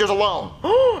the passengers alone.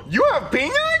 You have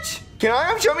peanuts? Can I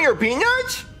have some of your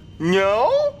peanuts?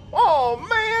 No? Oh,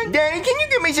 man. Danny, can you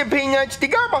give me some peanuts? The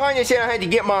guy behind us said I had to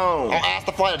get my own. I'll ask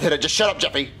the flight attendant. Just shut up,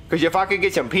 Jeffy. Because if I could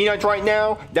get some peanuts right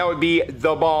now, that would be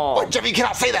the bomb. What, Jeffy, you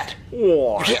cannot say that.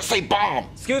 What? You can't say bomb.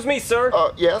 Excuse me, sir.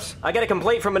 Yes? I got a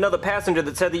complaint from another passenger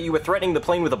that said that you were threatening the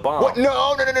plane with a bomb. What?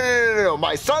 No.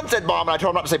 My son said bomb, and I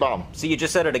told him not to say bomb. See, you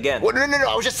just said it again. What? No.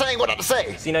 I was just saying what not to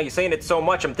say. See, now you're saying it so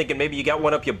much, I'm thinking maybe you got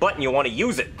one up your butt and you want to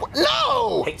use it. What?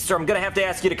 No! Hey, sir, I'm gonna have to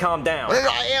ask you to calm down. No,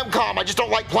 I am calm. I just don't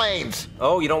like planes.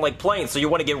 Oh, you don't like planes, so you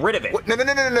want to get rid of it. What? No.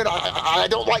 I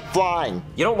don't like flying.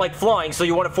 You don't like flying, so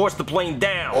you want to force the plane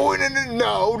down. Oh,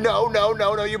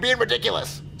 no. You're being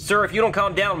ridiculous. Sir, if you don't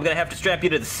calm down, I'm gonna have to strap you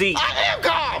to the seat. I am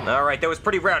calm! All right, that was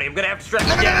pretty rowdy. I'm gonna have to strap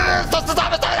you No. down. Stop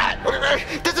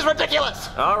that! This is ridiculous.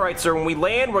 All right, sir, when we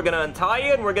land, we're gonna untie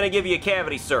you and we're gonna give you a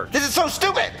cavity search. This is so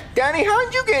stupid. Danny,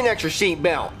 how'd you get an extra seat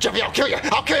belt? Jeffy, I'll kill you.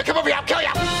 Come over here. I'll kill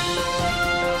you.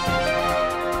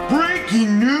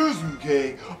 Breaking news,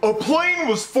 okay? A plane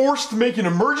was forced to make an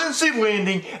emergency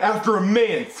landing after a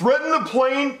man threatened the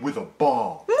plane with a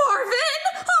bomb. Marvin!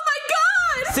 Oh my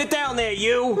God! Sit down there,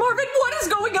 you. Marvin, what is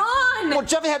going on? Well,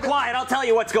 Jeffy had... Quiet, I'll tell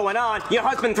you what's going on. Your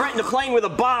husband threatened the plane with a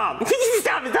bomb.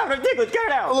 Stop, ridiculous. Get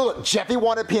it out. Look, Jeffy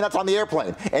wanted peanuts on the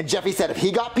airplane, and Jeffy said if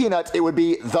he got peanuts, it would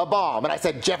be the bomb. And I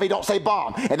said, Jeffy, don't say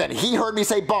bomb. And then he heard me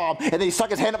say bomb, and then he stuck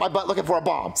his hand up my butt looking for a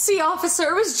bomb. See, officer,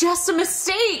 it was just a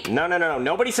mistake. No.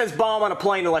 Nobody says bomb on a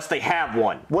plane unless they have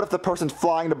one. What if the person's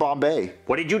flying to Bombay?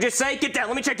 What did you just say? Get down.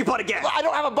 Let me check your butt again. I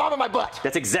don't have a bomb in my butt.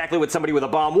 That's exactly what somebody with a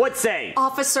bomb would say.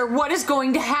 Officer, what is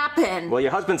going to happen? Well,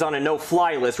 your husband's on a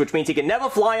no-fly list, which means he can never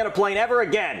fly on a plane ever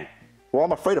again. Well,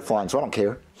 I'm afraid of flying, so I don't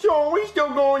care. So are we still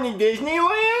going to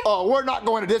Disneyland? Oh, we're not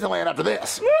going to Disneyland after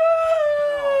this. Oh,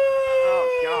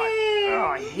 God. Oh,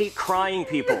 I hate crying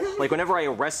people. Like, whenever I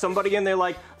arrest somebody and they're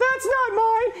like, that's not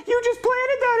mine. You just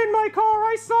planted that in my car.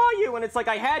 I saw you. And it's like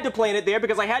I had to plant it there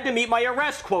because I had to meet my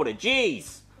arrest quota.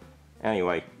 Jeez.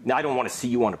 Anyway, I don't want to see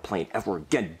you on a plane ever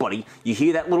again, buddy. You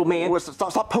hear that, little man?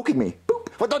 Stop poking me. Boop.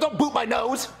 Well, don't boot my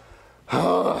nose.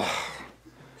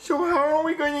 So how are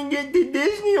we going to get to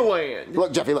Disneyland?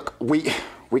 Look, Jeffy,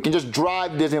 we can just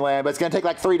drive to Disneyland, but it's going to take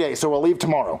like 3 days, so we'll leave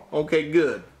tomorrow. Okay,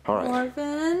 good. All right.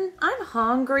 Marvin, I'm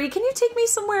hungry. Can you take me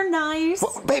somewhere nice?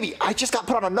 Well, baby, I just got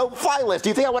put on a no-fly list. Do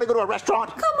you think I want to go to a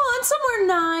restaurant? Come on, somewhere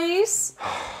nice.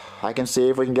 I can see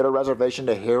if we can get a reservation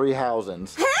to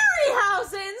Harryhausen's.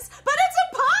 Harryhausen's? But it's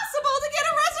impossible to get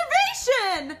a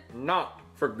reservation! Not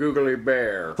for Googly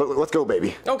Bear. Let's go,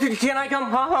 baby. Okay, can I come?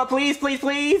 Please.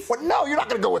 What? No, you're not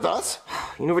going to go with us.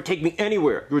 You never take me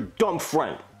anywhere. You're a dumb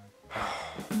friend.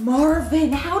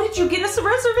 Marvin, how did you get us a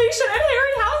reservation at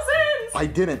Harryhausen's? I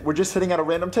didn't. We're just sitting at a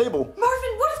random table.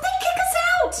 Marvin, what if they kick us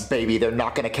out? Baby, they're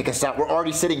not going to kick us out. We're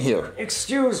already sitting here.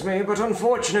 Excuse me, but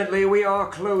unfortunately we are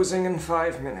closing in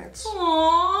 5 minutes.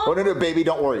 Aww. Oh, no, baby,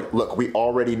 don't worry. Look, we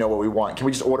already know what we want. Can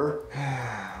we just order?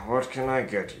 What can I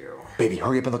get you? Baby,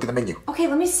 hurry up and look at the menu. Okay,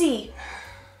 let me see.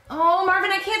 Oh,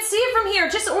 Marvin, I can't see it from here.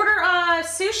 Just order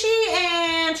sushi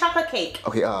and chocolate cake.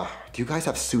 Okay, do you guys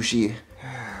have sushi?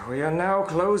 We are now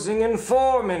closing in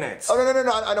 4 minutes. Oh,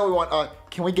 no, I know we want,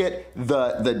 can we get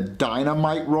the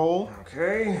dynamite roll?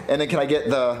 Okay. And then can I get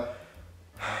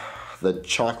the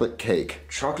chocolate cake?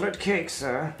 Chocolate cake,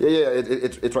 sir? Yeah,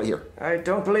 it's right here. I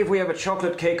don't believe we have a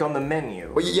chocolate cake on the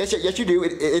menu. Well, yes, you do.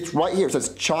 It's right here. It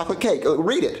says chocolate cake.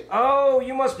 Read it. Oh,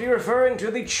 you must be referring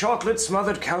to the chocolate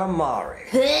smothered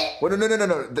calamari. Well,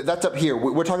 no. That's up here.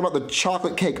 We're talking about the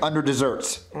chocolate cake under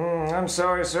desserts. I'm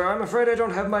sorry, sir. I'm afraid I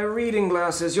don't have my reading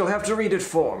glasses. You'll have to read it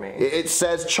for me. It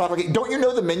says chocolate cake. Don't you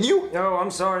know the menu? No,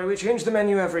 I'm sorry. We change the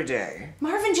menu every day.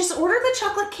 Marvin, just order the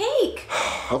chocolate cake.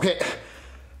 Okay.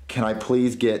 Can I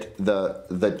please get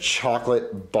the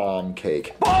chocolate bomb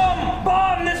cake?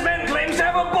 Bomb! This man claims to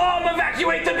have a bomb!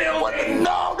 Evacuate the building! What?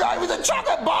 No, it was a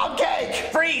chocolate bomb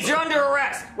cake! Freeze! You're under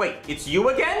arrest! Wait, it's you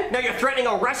again? Now you're threatening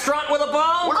a restaurant with a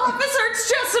bomb? Officer, it's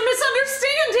just a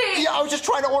misunderstanding! Yeah, I was just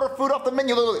trying to order food off the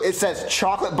menu. Look, it says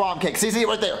chocolate bomb cake. See it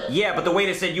right there? Yeah, but the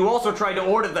waiter said you also tried to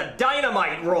order the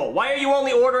dynamite roll. Why are you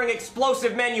only ordering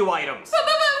explosive menu items? But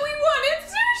we wanted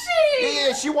sushi!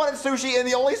 Yeah, she wanted sushi, and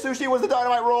the only sushi was the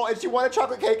dynamite roll, and she wanted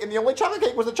chocolate cake, and the only chocolate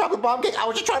cake was the chocolate bomb cake. I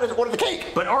was just trying to order the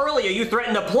cake. But earlier you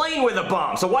threatened a plane with a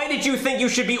bomb, so why did you think you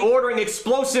should be ordering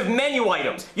explosive menu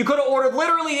items? You could have ordered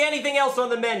literally anything else on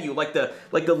the menu, like the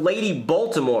Lady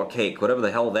Baltimore cake, whatever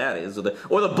the hell that is, or the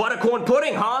buttercorn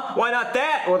pudding, huh? Why not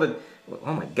that? Or the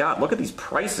Oh my god, look at these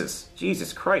prices.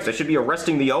 Jesus Christ, I should be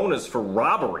arresting the owners for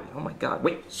robbery. Oh my god,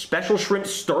 wait, special shrimp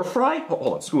stir fry?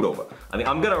 Hold on, scoot over. I mean,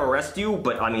 I'm gonna arrest you,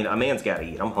 but I mean, a man's gotta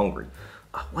eat. I'm hungry.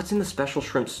 What's in the special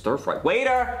shrimp stir fry?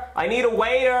 Waiter! I need a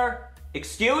waiter!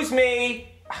 Excuse me!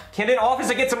 Can an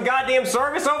officer get some goddamn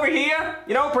service over here?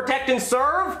 You know, protect and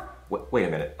serve? Wait a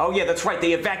minute. Oh yeah, that's right.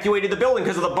 They evacuated the building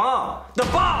because of the bomb. The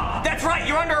bomb! That's right,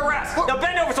 you're under arrest. Now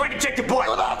bend over so I can check your butt.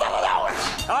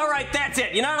 All right, that's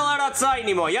it. You're not allowed outside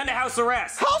anymore. You're under house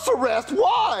arrest. House arrest?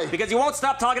 Why? Because you won't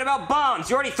stop talking about bombs.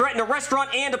 You already threatened a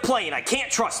restaurant and a plane. I can't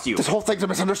trust you. This whole thing's a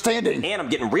misunderstanding. And I'm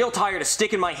getting real tired of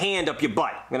sticking my hand up your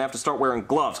butt. I'm gonna have to start wearing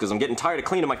gloves because I'm getting tired of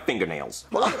cleaning my fingernails.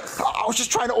 Well, I was just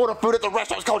trying to order food at the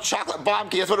restaurant. It's called Chocolate Bomb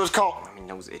Key. That's what it was called. My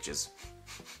nose itches.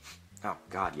 Oh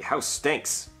God, your house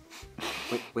stinks.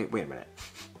 Wait a minute.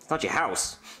 It's not your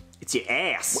house. It's your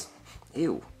ass.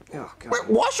 Ew. Oh, God. Wait,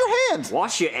 wash your hands.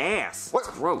 Wash your ass. What?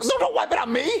 That's gross. No, don't wipe it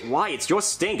on me. Why? It's your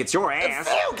stink. It's your ass.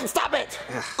 Ew, stop it.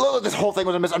 Look, this whole thing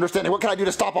was a misunderstanding. What can I do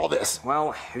to stop all this?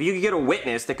 Well, if you could get a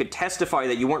witness that could testify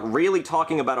that you weren't really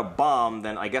talking about a bomb,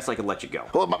 then I guess I could let you go.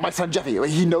 Well, my son Jeffy,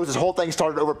 he knows this whole thing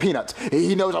started over peanuts.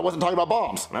 He knows I wasn't talking about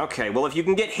bombs. Okay, well, if you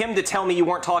can get him to tell me you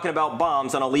weren't talking about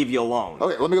bombs, then I'll leave you alone.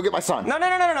 Okay, let me go get my son. No.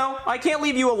 I can't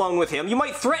leave you alone with him. You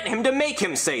might threaten him to make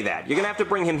him say that. You're gonna have to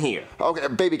bring him here. Okay,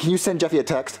 baby, can you send Jeffy a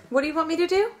text? What do you want me to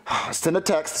do? Send a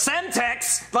text.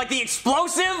 Semtex? Like the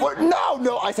explosive? What?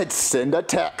 No, I said send a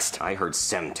text. I heard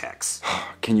Semtex.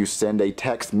 Can you send a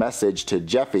text message to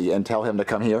Jeffy and tell him to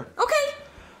come here?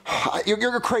 Okay.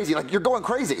 You're crazy, like you're going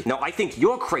crazy. No, I think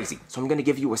you're crazy, so I'm gonna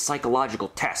give you a psychological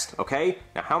test, okay?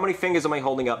 Now, how many fingers am I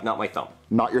holding up, not my thumb?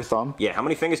 Not your thumb? Yeah, how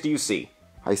many fingers do you see?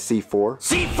 I see 4.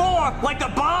 C4? Like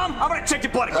the bomb? I'm gonna check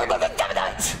your butt again.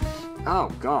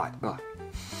 Oh, God.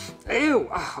 Ew.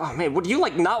 Oh, man, would you,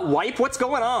 like, not wipe? What's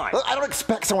going on? I don't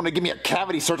expect someone to give me a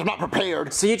cavity search. I'm not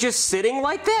prepared. So you're just sitting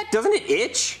like that? Doesn't it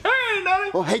itch? Hey,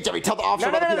 Daddy. Well, hey, Jeffy, tell the officer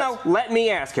about the peanuts. No. Let me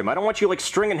ask him. I don't want you, like,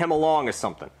 stringing him along or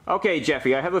something. Okay,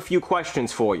 Jeffy, I have a few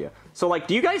questions for you. So, like,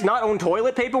 do you guys not own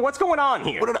toilet paper? What's going on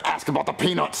here? What did I ask about the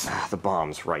peanuts? The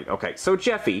bombs, right. Okay, so,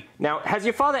 Jeffy, now, has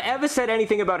your father ever said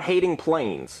anything about hating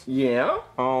planes? Yeah?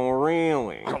 Oh,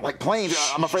 really? I don't like planes.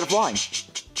 I'm afraid of flying.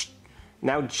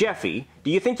 Now, Jeffy,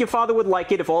 do you think your father would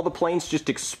like it if all the planes just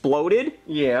exploded?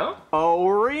 Yeah? Oh,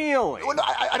 really? Well, no,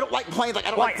 I don't like planes. Like,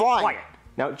 I don't like flying. Quiet.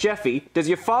 Now, Jeffy, does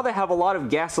your father have a lot of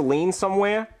gasoline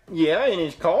somewhere? Yeah, in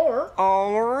his car.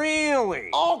 Oh, really?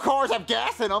 All cars have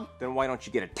gas in them. Then why don't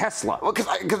you get a Tesla? Well,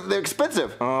 because they're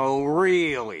expensive. Oh,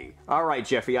 really? All right,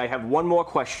 Jeffy, I have one more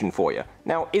question for you.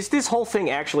 Now, is this whole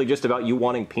thing actually just about you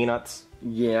wanting peanuts?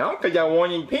 Yeah, because I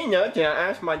wanted peanuts, and I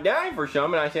asked my dad for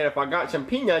some, and I said if I got some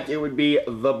peanuts, it would be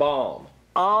the bomb.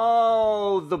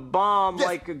 Oh, the bomb, yes,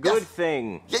 like a good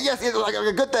thing. Yes, like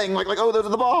a good thing, like oh, those are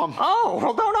the bomb. Oh,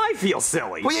 well, don't I feel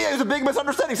silly? Well, yeah, it was a big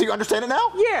misunderstanding, so you understand it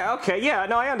now? Yeah, okay, yeah,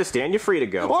 no, I understand. You're free to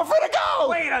go. Well, I'm free to go!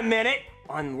 Wait a minute!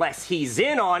 Unless he's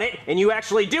in on it, and you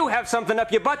actually do have something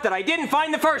up your butt that I didn't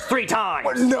find the first 3 times.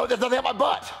 Well, no, there's nothing up my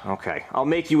butt. Okay, I'll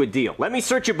make you a deal. Let me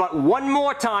search your butt one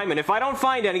more time, and if I don't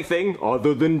find anything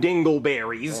other than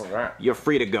dingleberries, you're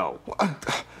free to go.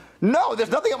 No,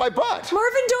 there's nothing up my butt.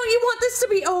 Marvin, don't you want this to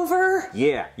be over?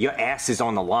 Yeah, your ass is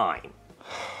on the line.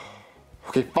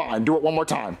 Okay, fine. Do it one more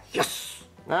time. Yes.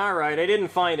 All right, I didn't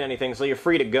find anything, so you're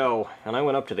free to go. And I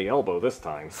went up to the elbow this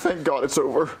time. Thank God it's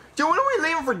over. So when are we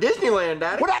leaving for Disneyland,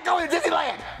 Daddy? We're not going to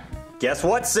Disneyland! Guess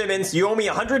what, Simmons? You owe me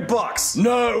 $100.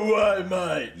 No way,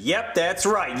 mate. Yep, that's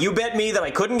right. You bet me that I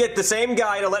couldn't get the same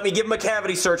guy to let me give him a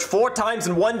cavity search 4 times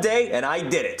in one day, and I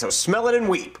did it. So smell it and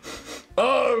weep.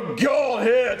 Oh, God,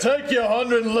 here, take your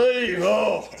 100 and leave.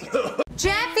 Oh.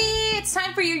 Jeffy, it's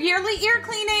time for your yearly ear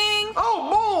cleaning.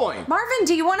 Oh, boy. Marvin,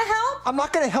 do you want to help? I'm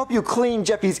not going to help you clean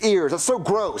Jeffy's ears. That's so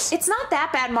gross. It's not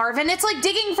that bad, Marvin. It's like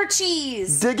digging for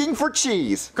cheese. Digging for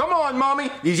cheese. Come on, Mommy.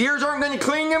 These ears aren't going to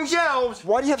clean themselves.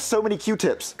 Why do you have so many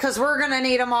Q-tips? Because we're going to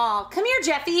need them all. Come here,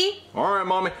 Jeffy. All right,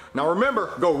 Mommy. Now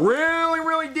remember, go really,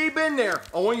 really deep in there.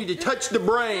 I want you to touch the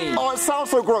brain. Oh, it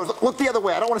sounds so gross. Look the other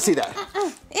way. I don't want to see that.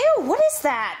 Ew, what is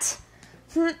that?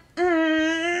 Ew!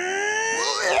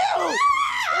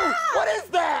 What is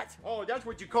that? Oh, that's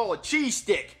what you call a cheese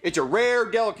stick. It's a rare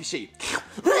delicacy.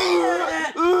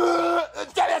 That's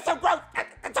so gross.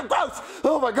 That's so gross.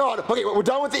 Oh my God. Okay, we're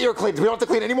done with the ear cleans. We don't have to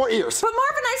clean any more ears. But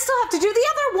Marvin, I still have to do the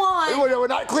other one. We're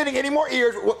not cleaning any more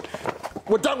ears.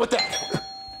 We're done with that.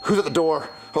 Who's at the door?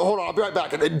 Oh, hold on, I'll be right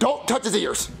back. And don't touch his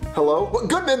ears. Hello? Well,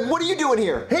 Goodman, what are you doing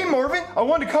here? Hey, Marvin, I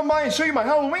wanted to come by and show you my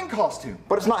Halloween costume.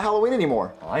 But it's not Halloween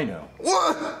anymore. I know.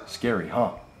 What? Scary,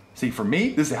 huh? See, for me,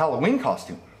 this is a Halloween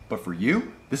costume. But for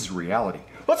you, This is reality.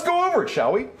 Let's go over it,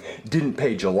 shall we? Didn't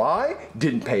pay July,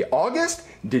 didn't pay August,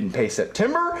 didn't pay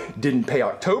September, didn't pay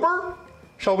October.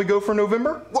 Shall we go for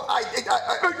November? Well,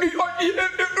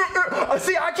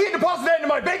 See, I can't deposit that into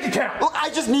my bank account. Well, I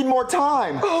just need more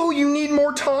time. Oh, you need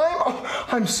more time? Oh,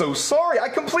 I'm so sorry. I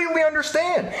completely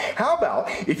understand. How about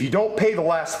if you don't pay the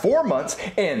last 4 months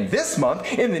and this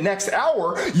month in the next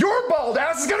hour, your bald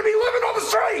ass is gonna be living on the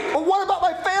street. Well, what about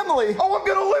my family? Oh, I'm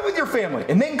gonna live with your family,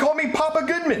 and they can call me Papa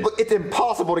Goodman. Look, it's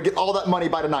impossible to get all that money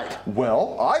by tonight.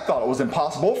 Well, I thought it was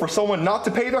impossible for someone not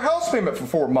to pay their house payment for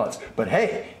 4 months. But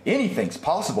hey, anything's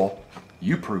possible.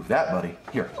 You prove that, buddy.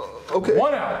 Here. Okay.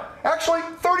 1 hour. Actually,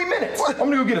 30 minutes. What? I'm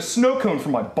gonna go get a snow cone for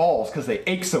my balls because they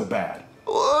ache so bad.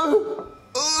 All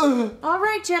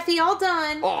right, Jeffy, all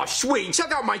done. Oh, sweet.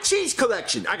 Check out my cheese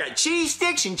collection. I got cheese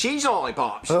sticks and cheese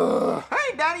lollipops.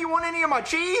 Hey, Daddy, you want any of my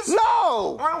cheese? No!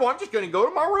 All right, well, I'm just going to go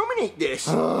to my room and eat this.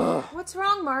 What's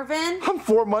wrong, Marvin? I'm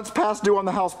 4 months past due on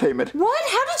the house payment. What?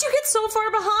 How did you get so far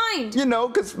behind? You know,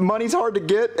 because money's hard to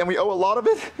get and we owe a lot of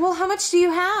it. Well, how much do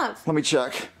you have? Let me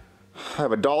check. I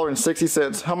have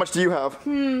 $1.60. How much do you have?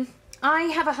 I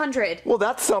have 100. Well,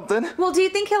 that's something. Well, do you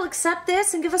think he'll accept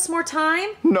this and give us more time?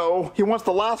 No, he wants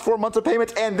the last 4 months of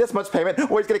payments and this much payment,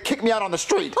 or he's gonna kick me out on the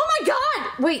street. Oh my God!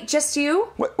 Wait, just you?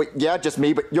 Wait, yeah, just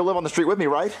me, but you'll live on the street with me,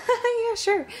 right? Yeah,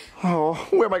 sure. Oh,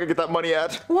 where am I gonna get that money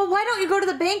at? Well, why don't you go to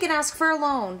the bank and ask for a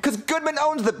loan? Because Goodman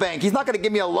owns the bank. He's not gonna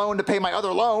give me a loan to pay my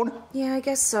other loan. Yeah, I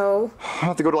guess so. I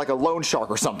have to go to like a loan shark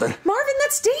or something. Marvin,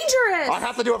 that's dangerous! I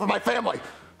have to do it for my family.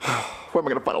 Where am I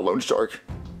gonna find a loan shark?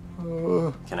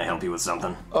 Can I help you with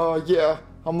something? Yeah.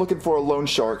 I'm looking for a loan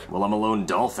shark. Well, I'm a lone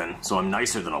dolphin, so I'm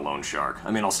nicer than a loan shark. I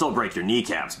mean, I'll still break your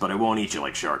kneecaps, but I won't eat you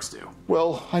like sharks do.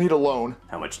 Well, I need a loan.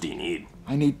 How much do you need?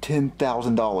 I need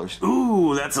 $10,000.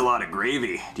 Ooh, that's a lot of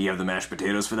gravy. Do you have the mashed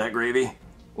potatoes for that gravy?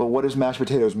 Well, what does mashed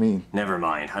potatoes mean? Never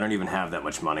mind. I don't even have that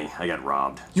much money. I got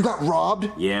robbed. You got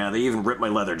robbed? Yeah, they even ripped my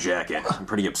leather jacket. I'm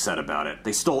pretty upset about it.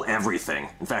 They stole everything.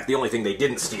 In fact, the only thing they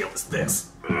didn't steal is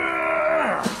this.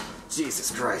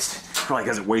 Jesus Christ. Probably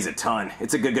because it weighs a ton.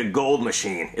 It's a good gold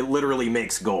machine. It literally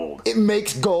makes gold. It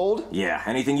makes gold? Yeah,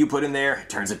 anything you put in there, it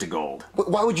turns it to gold.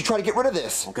 Why would you try to get rid of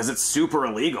this? Well, because it's super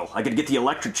illegal. I could get the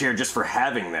electric chair just for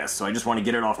having this, so I just want to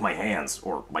get it off my hands,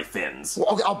 or my fins. Well,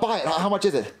 okay, I'll buy it. How much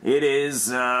is it? It is,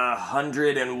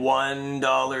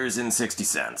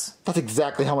 $101.60. That's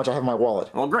exactly how much I have in my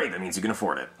wallet. Well, great. That means you can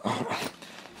afford it. All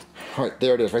right,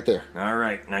 there it is, right there. All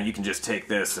right, now you can just take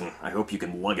this, and I hope you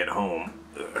can lug it home.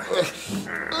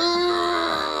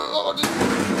 Oh,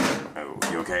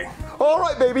 you okay? All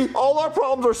right, baby. All our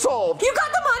problems are solved. You got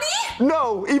the money?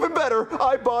 No, even better.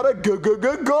 I bought a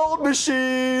gold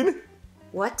machine.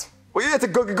 What? Well, yeah, it's a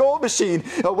gold machine.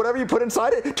 Whatever you put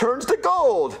inside it turns to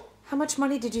gold. How much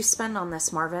money did you spend on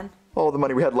this, Marvin? All the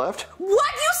money we had left.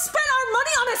 What? You spent our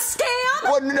money on a scam?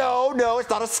 Well, no, it's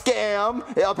not a scam.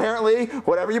 Apparently,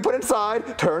 whatever you put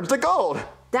inside turns to gold.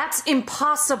 That's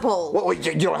impossible. Well,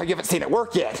 you haven't seen it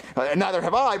work yet. Neither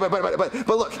have I, but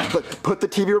look, put the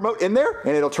TV remote in there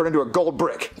and it'll turn into a gold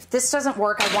brick. If this doesn't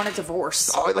work, I want a divorce.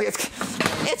 Oh,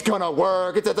 it's gonna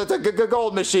work. It's a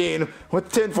gold machine with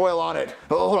tinfoil on it.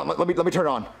 Oh, hold on, let me turn it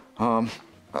on.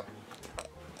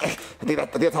 I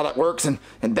think that's how that works, and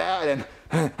that,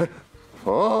 and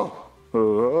oh,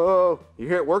 you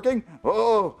hear it working?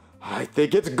 Oh, I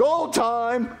think it's gold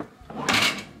time.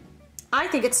 I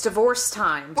think it's divorce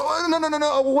time. Oh,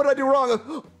 no, what did I do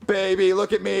wrong? Baby,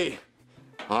 look at me.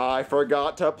 I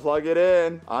forgot to plug it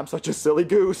in. I'm such a silly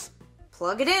goose.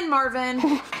 Plug it in,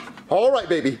 Marvin. All right,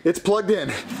 baby, it's plugged in.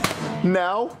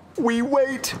 Now we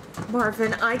wait.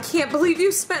 Marvin, I can't believe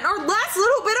you spent our last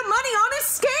little bit of money on a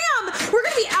scam. We're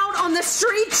gonna be out on the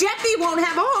street. Jeffy won't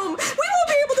have a home. We won't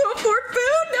be able to afford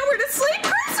food. Nowhere to sleep.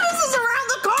 Christmas is around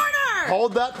the corner.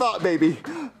 Hold that thought, baby.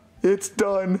 It's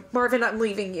done. Marvin, I'm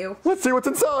leaving you. Let's see what's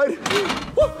inside.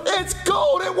 It's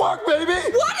gold. It worked, baby.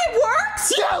 What? It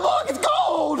works? Yeah, look, it's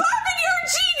gold. Marvin, you're a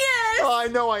genius. I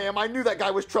know I am. I knew that guy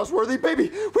was trustworthy.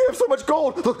 Baby, we have so much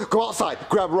gold. Look, go outside.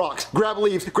 Grab rocks. Grab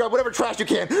leaves. Grab whatever trash you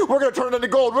can. We're going to turn it into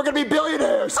gold. We're going to be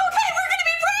billionaires. Okay, we're going to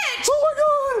be rich. Oh, my God.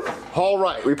 All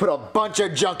right, we put a bunch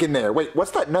of junk in there. Wait, what's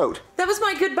that note? That was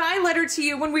my goodbye letter to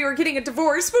you when we were getting a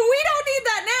divorce, but we don't need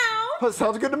that now. That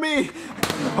sounds good to me.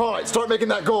 All right, start making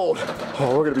that gold.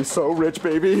 Oh, we're gonna be so rich,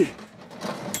 baby.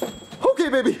 Okay,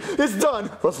 baby, it's done.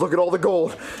 Let's look at all the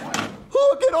gold.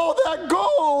 Look at all that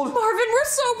gold. Marvin, we're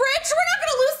so rich. We're not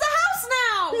gonna lose the house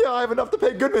now. Yeah, I have enough to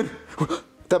pay Goodman.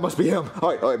 That must be him.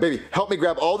 All right, baby, help me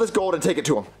grab all this gold and take it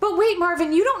to him. But wait,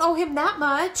 Marvin, you don't owe him that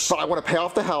much. But I want to pay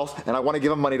off the house, and I want to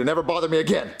give him money to never bother me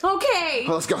again. Okay.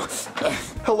 Let's go.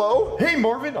 Hello? Hey,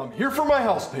 Marvin, I'm here for my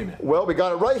house payment. Well, we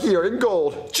got it right here in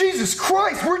gold. Jesus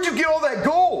Christ, where'd you get all that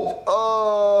gold?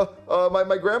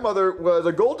 My grandmother was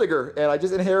a gold digger, and I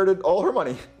just inherited all her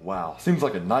money. Wow, seems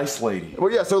like a nice lady.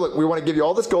 Well, yeah, so look, we want to give you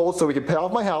all this gold so we can pay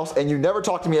off my house, and you never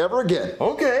talk to me ever again.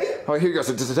 Okay. All right, here you go.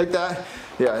 So just take that.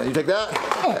 Yeah, you take that.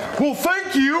 Oh, well,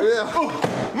 thank you. Yeah. Oh.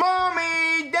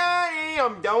 Mommy, Daddy,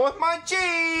 I'm done with my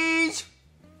cheese.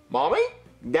 Mommy?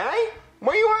 Daddy?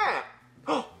 Where you at?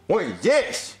 What is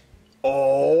this?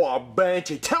 Oh, a bunch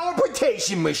of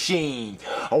teleportation machines.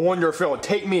 I wonder if it'll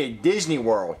take me to Disney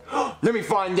World. Let me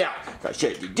find out. Gotta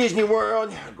check the Disney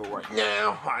World. I'll go right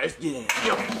now. All right, let's get in.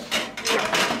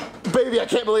 Baby, I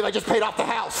can't believe I just paid off the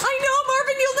house. I know,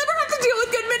 Marvin, you'll never have to deal with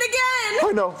Goodman again.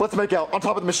 I know. Let's make out on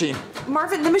top of the machine.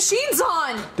 Marvin, the machine's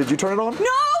on. Did you turn it on? No.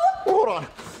 Hold on.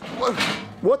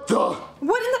 What the?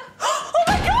 What in the? Oh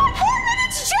my God, Marvin,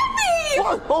 it's Jeffy!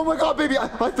 What? Oh my God, baby,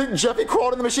 I think Jeffy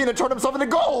crawled in the machine and turned himself into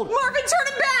gold. Marvin, turn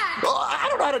him back. I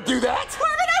don't know how to do that. Marvin,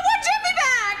 I want Jeffy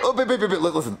back. Oh, baby,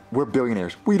 listen, we're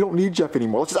billionaires. We don't need Jeff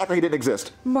anymore. Let's just act like he didn't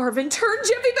exist. Marvin, turn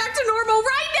Jeffy back to normal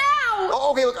right now.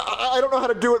 Oh, okay, look, I don't know how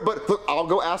to do it, but look, I'll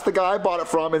go ask the guy I bought it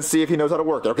from and see if he knows how to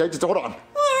work it, okay? Just hold on.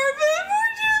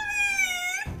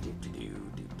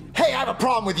 Hey, I have a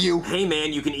problem with you. Hey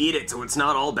man, you can eat it so it's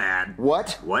not all bad.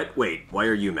 What? What? Wait, why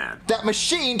are you mad? That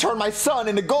machine turned my son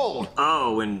into gold.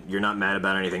 Oh, and you're not mad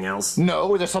about anything else?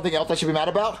 No, is there something else I should be mad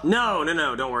about? No,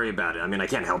 don't worry about it. I mean, I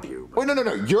can't help you. Wait,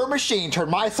 no, your machine turned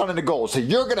my son into gold, so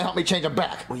you're gonna help me change him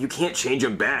back. Well, you can't change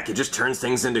him back. It just turns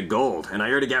things into gold, and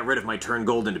I already got rid of my turn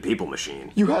gold into people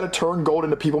machine. You had a turn gold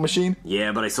into people machine?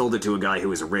 Yeah, but I sold it to a guy who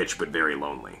was rich but very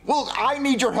lonely. Well, I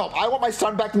need your help. I want my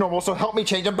son back to normal, so help me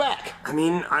change him back. I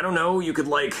mean, I don't know, you could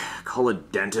call a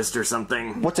dentist or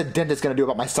something. What's a dentist gonna do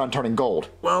about my son turning gold?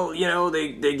 Well, you know,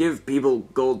 they give people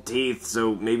gold teeth,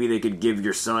 so maybe they could give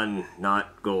your son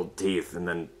not gold teeth and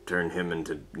then turn him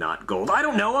into not gold. I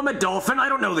don't know, I'm a dolphin, I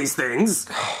don't know these things.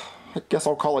 I guess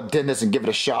I'll call a dentist and give it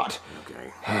a shot.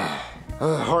 Okay.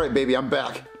 All right, baby, I'm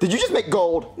back. Did you just make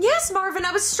gold? Yes, Marvin,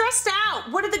 I was stressed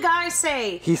out. What did the guy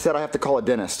say? He said I have to call a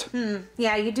dentist.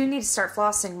 Yeah, you do need to start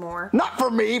flossing more. Not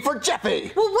for me, for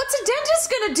Jeffy. Well, what's a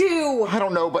dentist gonna do? I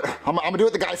don't know, but I'm gonna do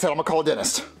what the guy said. I'm gonna call a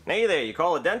dentist. Hey there, you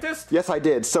call a dentist? Yes, I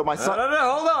did. So my son... No,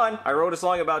 hold on. I wrote a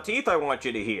song about teeth I want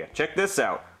you to hear. Check this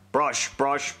out. Brush,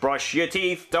 brush, brush your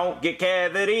teeth, don't get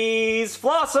cavities.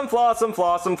 Floss 'em, floss 'em,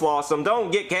 floss 'em, floss 'em,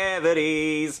 don't get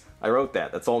cavities. I wrote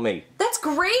that, that's all me. That's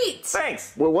great!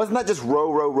 Thanks! Well, wasn't that just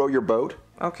row your boat?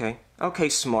 Okay,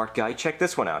 smart guy, check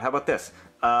this one out. How about this?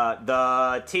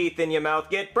 The teeth in your mouth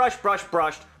get brushed, brushed,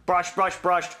 brushed, brush, brush,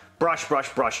 brushed, brush,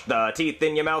 brush, brush. The teeth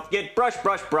in your mouth get brushed,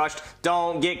 brushed, brushed,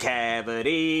 don't get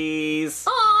cavities.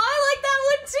 Aw, I like that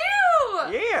one too!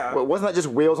 Yeah! Well, wasn't that just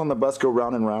wheels on the bus go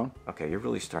round and round? Okay, you're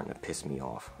really starting to piss me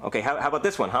off. Okay, how about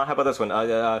this one, huh? How about this one?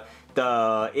 The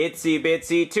itsy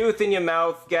bitsy tooth in your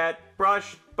mouth get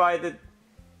brushed by the...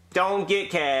 Don't get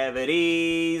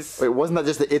cavities. Wait, wasn't that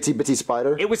just the itsy bitsy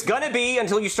spider? It was gonna be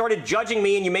until you started judging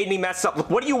me and you made me mess up. Look,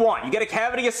 what do you want? You get a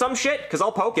cavity or some shit? Because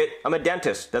I'll poke it. I'm a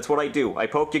dentist. That's what I do. I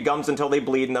poke your gums until they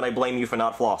bleed and then I blame you for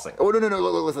not flossing. Oh, no,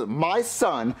 listen. My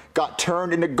son got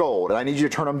turned into gold and I need you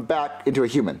to turn him back into a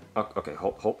human. Okay,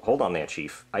 hold on there,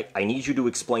 Chief. I need you to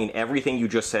explain everything you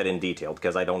just said in detail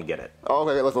because I don't get it.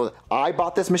 Okay, listen. I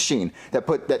bought this machine that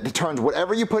turns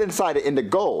whatever you put inside it into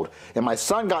gold, and my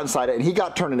son got inside it and he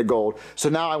got turned into gold, so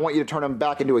now I want you to turn him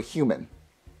back into a human.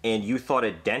 And you thought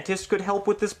a dentist could help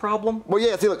with this problem? Well,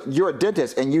 yeah, see, look, you're a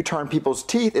dentist and you turn people's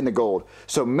teeth into gold,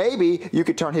 so maybe you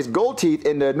could turn his gold teeth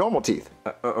into normal teeth.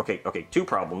 Okay, two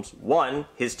problems. One,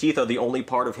 his teeth are the only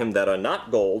part of him that are not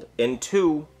gold, and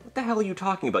two, what the hell are you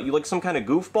talking about? You like some kind of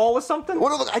goofball or something? Well,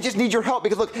 no, look, I just need your help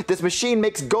because, look, this machine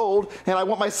makes gold, and I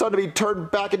want my son to be turned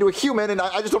back into a human, and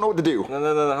I just don't know what to do.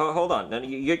 No, hold on. Now,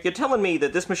 you're telling me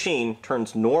that this machine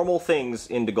turns normal things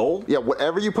into gold? Yeah,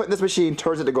 whatever you put in this machine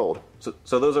turns into gold.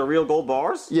 So those are real gold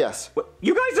bars? Yes. What?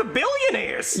 You guys are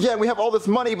billionaires! Yeah, and we have all this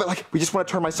money, but, we just want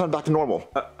to turn my son back to normal.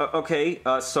 I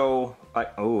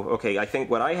think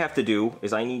what I have to do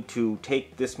is I need to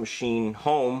take this machine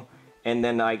home, and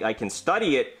then I can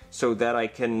study it so that I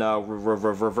can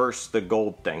reverse the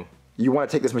gold thing. You want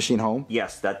to take this machine home?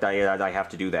 Yes, I have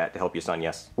to do that to help your son,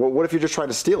 yes. Well, what if you're just trying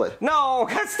to steal it? No,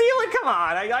 steal it? Come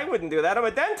on, I wouldn't do that. I'm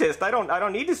a dentist. I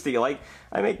don't need to steal. I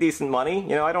make decent money.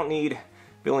 You know, I don't need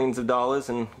billions of dollars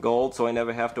in gold so I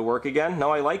never have to work again.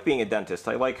 No, I like being a dentist.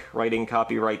 I like writing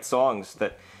copyright songs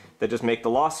that just make the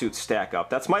lawsuits stack up.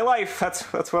 That's my life.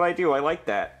 That's what I do. I like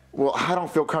that. Well, I don't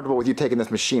feel comfortable with you taking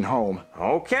this machine home.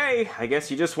 Okay, I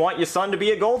guess you just want your son to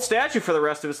be a gold statue for the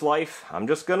rest of his life. I'm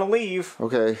just gonna leave.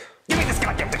 Okay. Give me this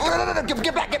goddamn thing! No,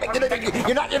 get back,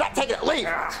 You're not taking it, leave!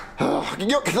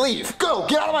 Leave, go,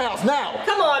 get out of my house now!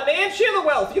 Come on, man, share the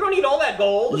wealth. You don't need all that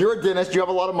gold. You're a dentist, you have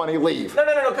a lot of money, leave. No,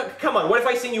 come on. What if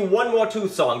I sing you one more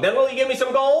tooth song? Then will you give me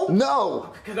some gold?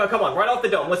 No! Come on, right off the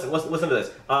dome. Listen to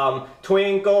this.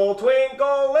 Twinkle,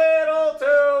 twinkle, little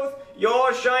tooth,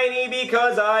 you're shiny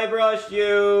because I brushed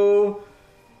you.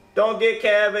 Don't get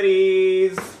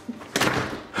cavities.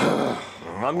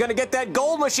 I'm gonna get that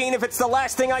gold machine if it's the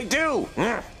last thing I do.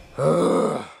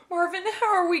 Marvin,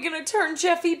 how are we gonna turn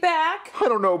Jeffy back? I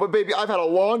don't know, but baby, I've had a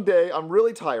long day. I'm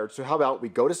really tired. So how about we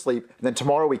go to sleep, and then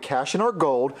tomorrow we cash in our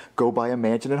gold, go buy a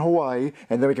mansion in Hawaii,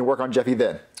 and then we can work on Jeffy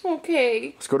then.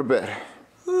 Okay. Let's go to bed.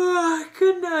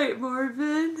 Good night,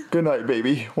 Marvin. Good night,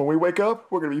 baby. When we wake up,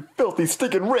 we're gonna be filthy,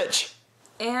 stinking rich.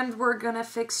 And we're gonna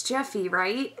fix Jeffy,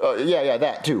 right? Yeah,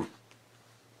 that too.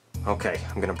 Okay,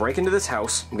 I'm gonna break into this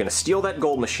house, I'm gonna steal that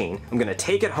gold machine, I'm gonna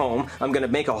take it home, I'm gonna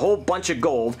make a whole bunch of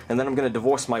gold, and then I'm gonna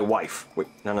divorce my wife. Wait,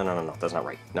 no, that's not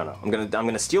right. No. I'm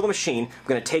gonna steal the machine, I'm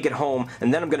gonna take it home,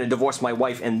 and then I'm gonna divorce my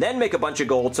wife, and then make a bunch of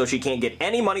gold so she can't get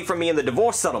any money from me in the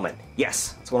divorce settlement.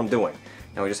 Yes, that's what I'm doing.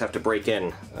 Now we just have to break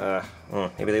in.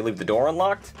 Maybe they leave the door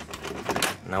unlocked?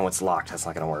 No, it's locked, that's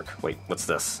not gonna work. Wait, what's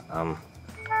this?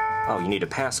 Oh, you need a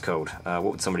passcode.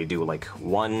 What would somebody do, like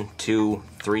 1, 2,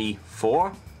 3,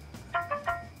 4?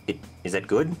 Is that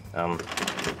good?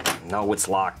 No, it's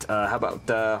locked. How about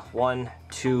 1,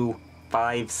 2,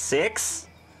 5, 6?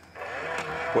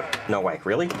 What? No way,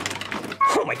 really?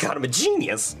 Oh my god, I'm a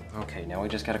genius! Okay, now I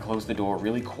just gotta close the door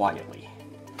really quietly.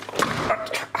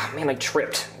 Man, I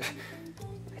tripped.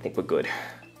 I think we're good.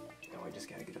 Now I just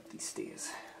gotta get up these stairs.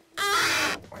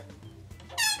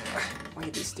 Why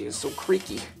are these stairs so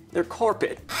creaky? They're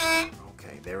carpet.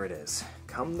 Okay, there it is.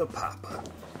 Come the papa.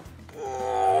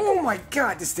 Oh my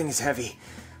god, this thing is heavy.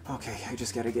 Okay, I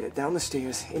just gotta get it down the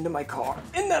stairs, into my car,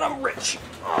 and then I'm rich.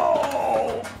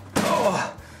 Oh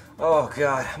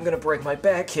god, I'm gonna break my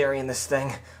back carrying this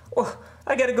thing. Oh,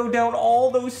 I gotta go down all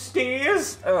those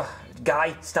stairs.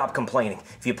 Guy, stop complaining.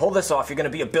 If you pull this off, you're gonna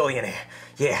be a billionaire.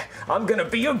 Yeah, I'm gonna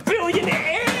be a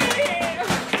billionaire!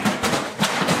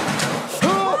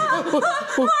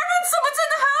 Marvin, someone's in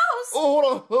the house! Oh, hold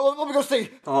on. Let me go see.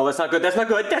 Oh, that's not good. That's not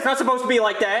good. That's not supposed to be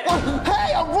like that.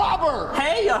 Hey, a robber!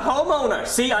 Hey, a homeowner.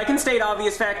 See, I can state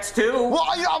obvious facts, too. Well,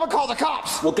 I'm gonna call the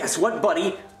cops. Well, guess what,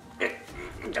 buddy?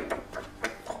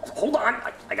 Hold on.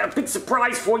 I got a big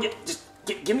surprise for you. Just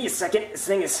give me a second. This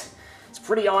thing it's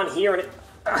pretty on here, and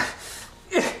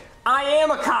I am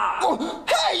a cop! Oh,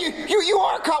 hey, you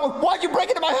are a cop! Why'd you break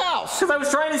into my house? Because I was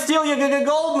trying to steal your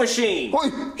gold machine! Well,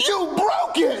 you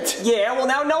broke it! Yeah, well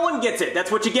now no one gets it.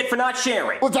 That's what you get for not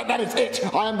sharing. Well, that is it.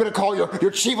 I am gonna call your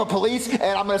chief of police, and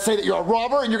I'm gonna say that you're a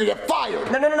robber, and you're gonna get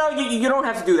fired! No, you don't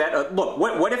have to do that. Look,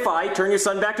 what if I turn your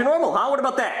son back to normal, huh? What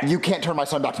about that? You can't turn my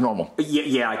son back to normal.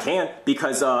 Yeah, I can,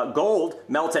 because gold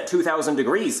melts at 2,000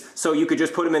 degrees, so you could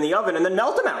just put him in the oven and then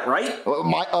melt him out, right? Well,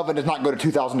 my oven does not go to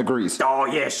 2,000 degrees. Oh,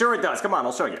 yeah, sure it does. Come on,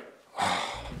 I'll show you.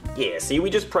 Yeah, see, we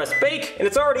just press bake, and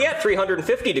it's already at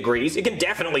 350 degrees. It can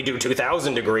definitely do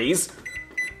 2,000 degrees.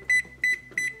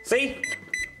 See?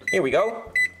 Here we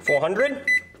go. 400.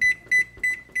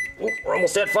 Oh, we're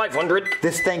almost at 500.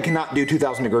 This thing cannot do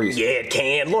 2,000 degrees. Yeah, it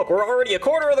can. Look, we're already a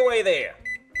quarter of the way there.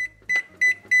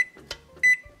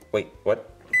 Wait, what?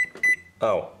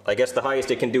 Oh, I guess the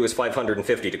highest it can do is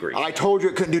 550 degrees. I told you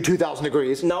it couldn't do 2,000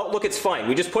 degrees. No, look, it's fine.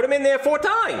 We just put him in there 4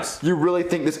 times. You really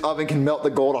think this oven can melt the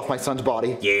gold off my son's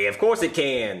body? Yeah, of course it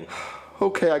can.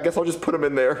 Okay, I guess I'll just put him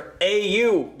in there.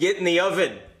 AU, get in the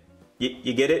oven.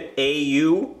 You get it?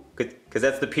 AU? Because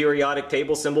that's the periodic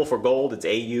table symbol for gold. It's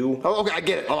AU. Oh, okay, I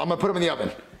get it. I'm gonna put him in the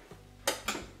oven.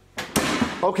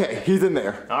 Okay, he's in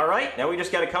there. All right, now we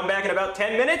just gotta come back in about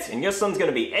 10 minutes, and your son's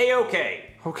gonna be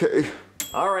A-okay. Okay.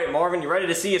 All right, Marvin, you ready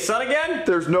to see your son again?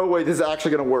 There's no way this is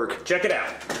actually gonna work. Check it out.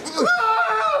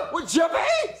 What,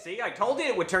 Jeffy? See, I told you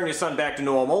it would turn your son back to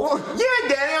normal. Yeah,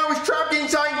 Daddy, I was trapped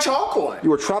inside chocolate. You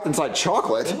were trapped inside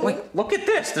chocolate? Wait, look at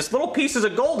this. There's little pieces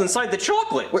of gold inside the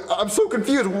chocolate. Wait, I'm so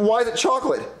confused. Why is it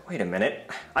chocolate? Wait a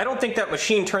minute. I don't think that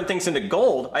machine turned things into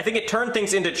gold. I think it turned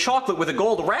things into chocolate with a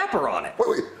gold wrapper on it.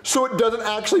 Wait, so it doesn't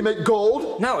actually make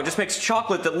gold? No, it just makes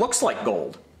chocolate that looks like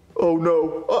gold. Oh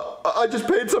no, I just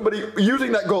paid somebody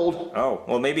using that gold. Oh,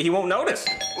 well maybe he won't notice.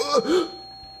 Oh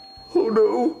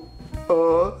no.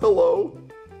 Hello?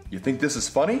 You think this is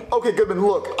funny? Okay, Goodman,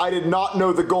 look, I did not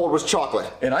know the gold was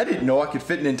chocolate. And I didn't know I could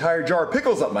fit an entire jar of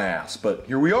pickles up my ass, but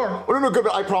here we are. Oh, no,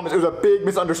 Goodman, I promise, it was a big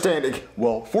misunderstanding.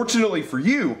 Well, fortunately for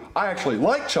you, I actually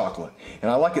like chocolate. And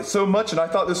I like it so much, and I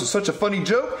thought this was such a funny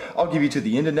joke, I'll give you to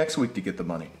the end of next week to get the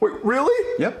money. Wait,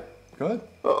 really? Yep, go ahead.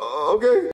 Okay.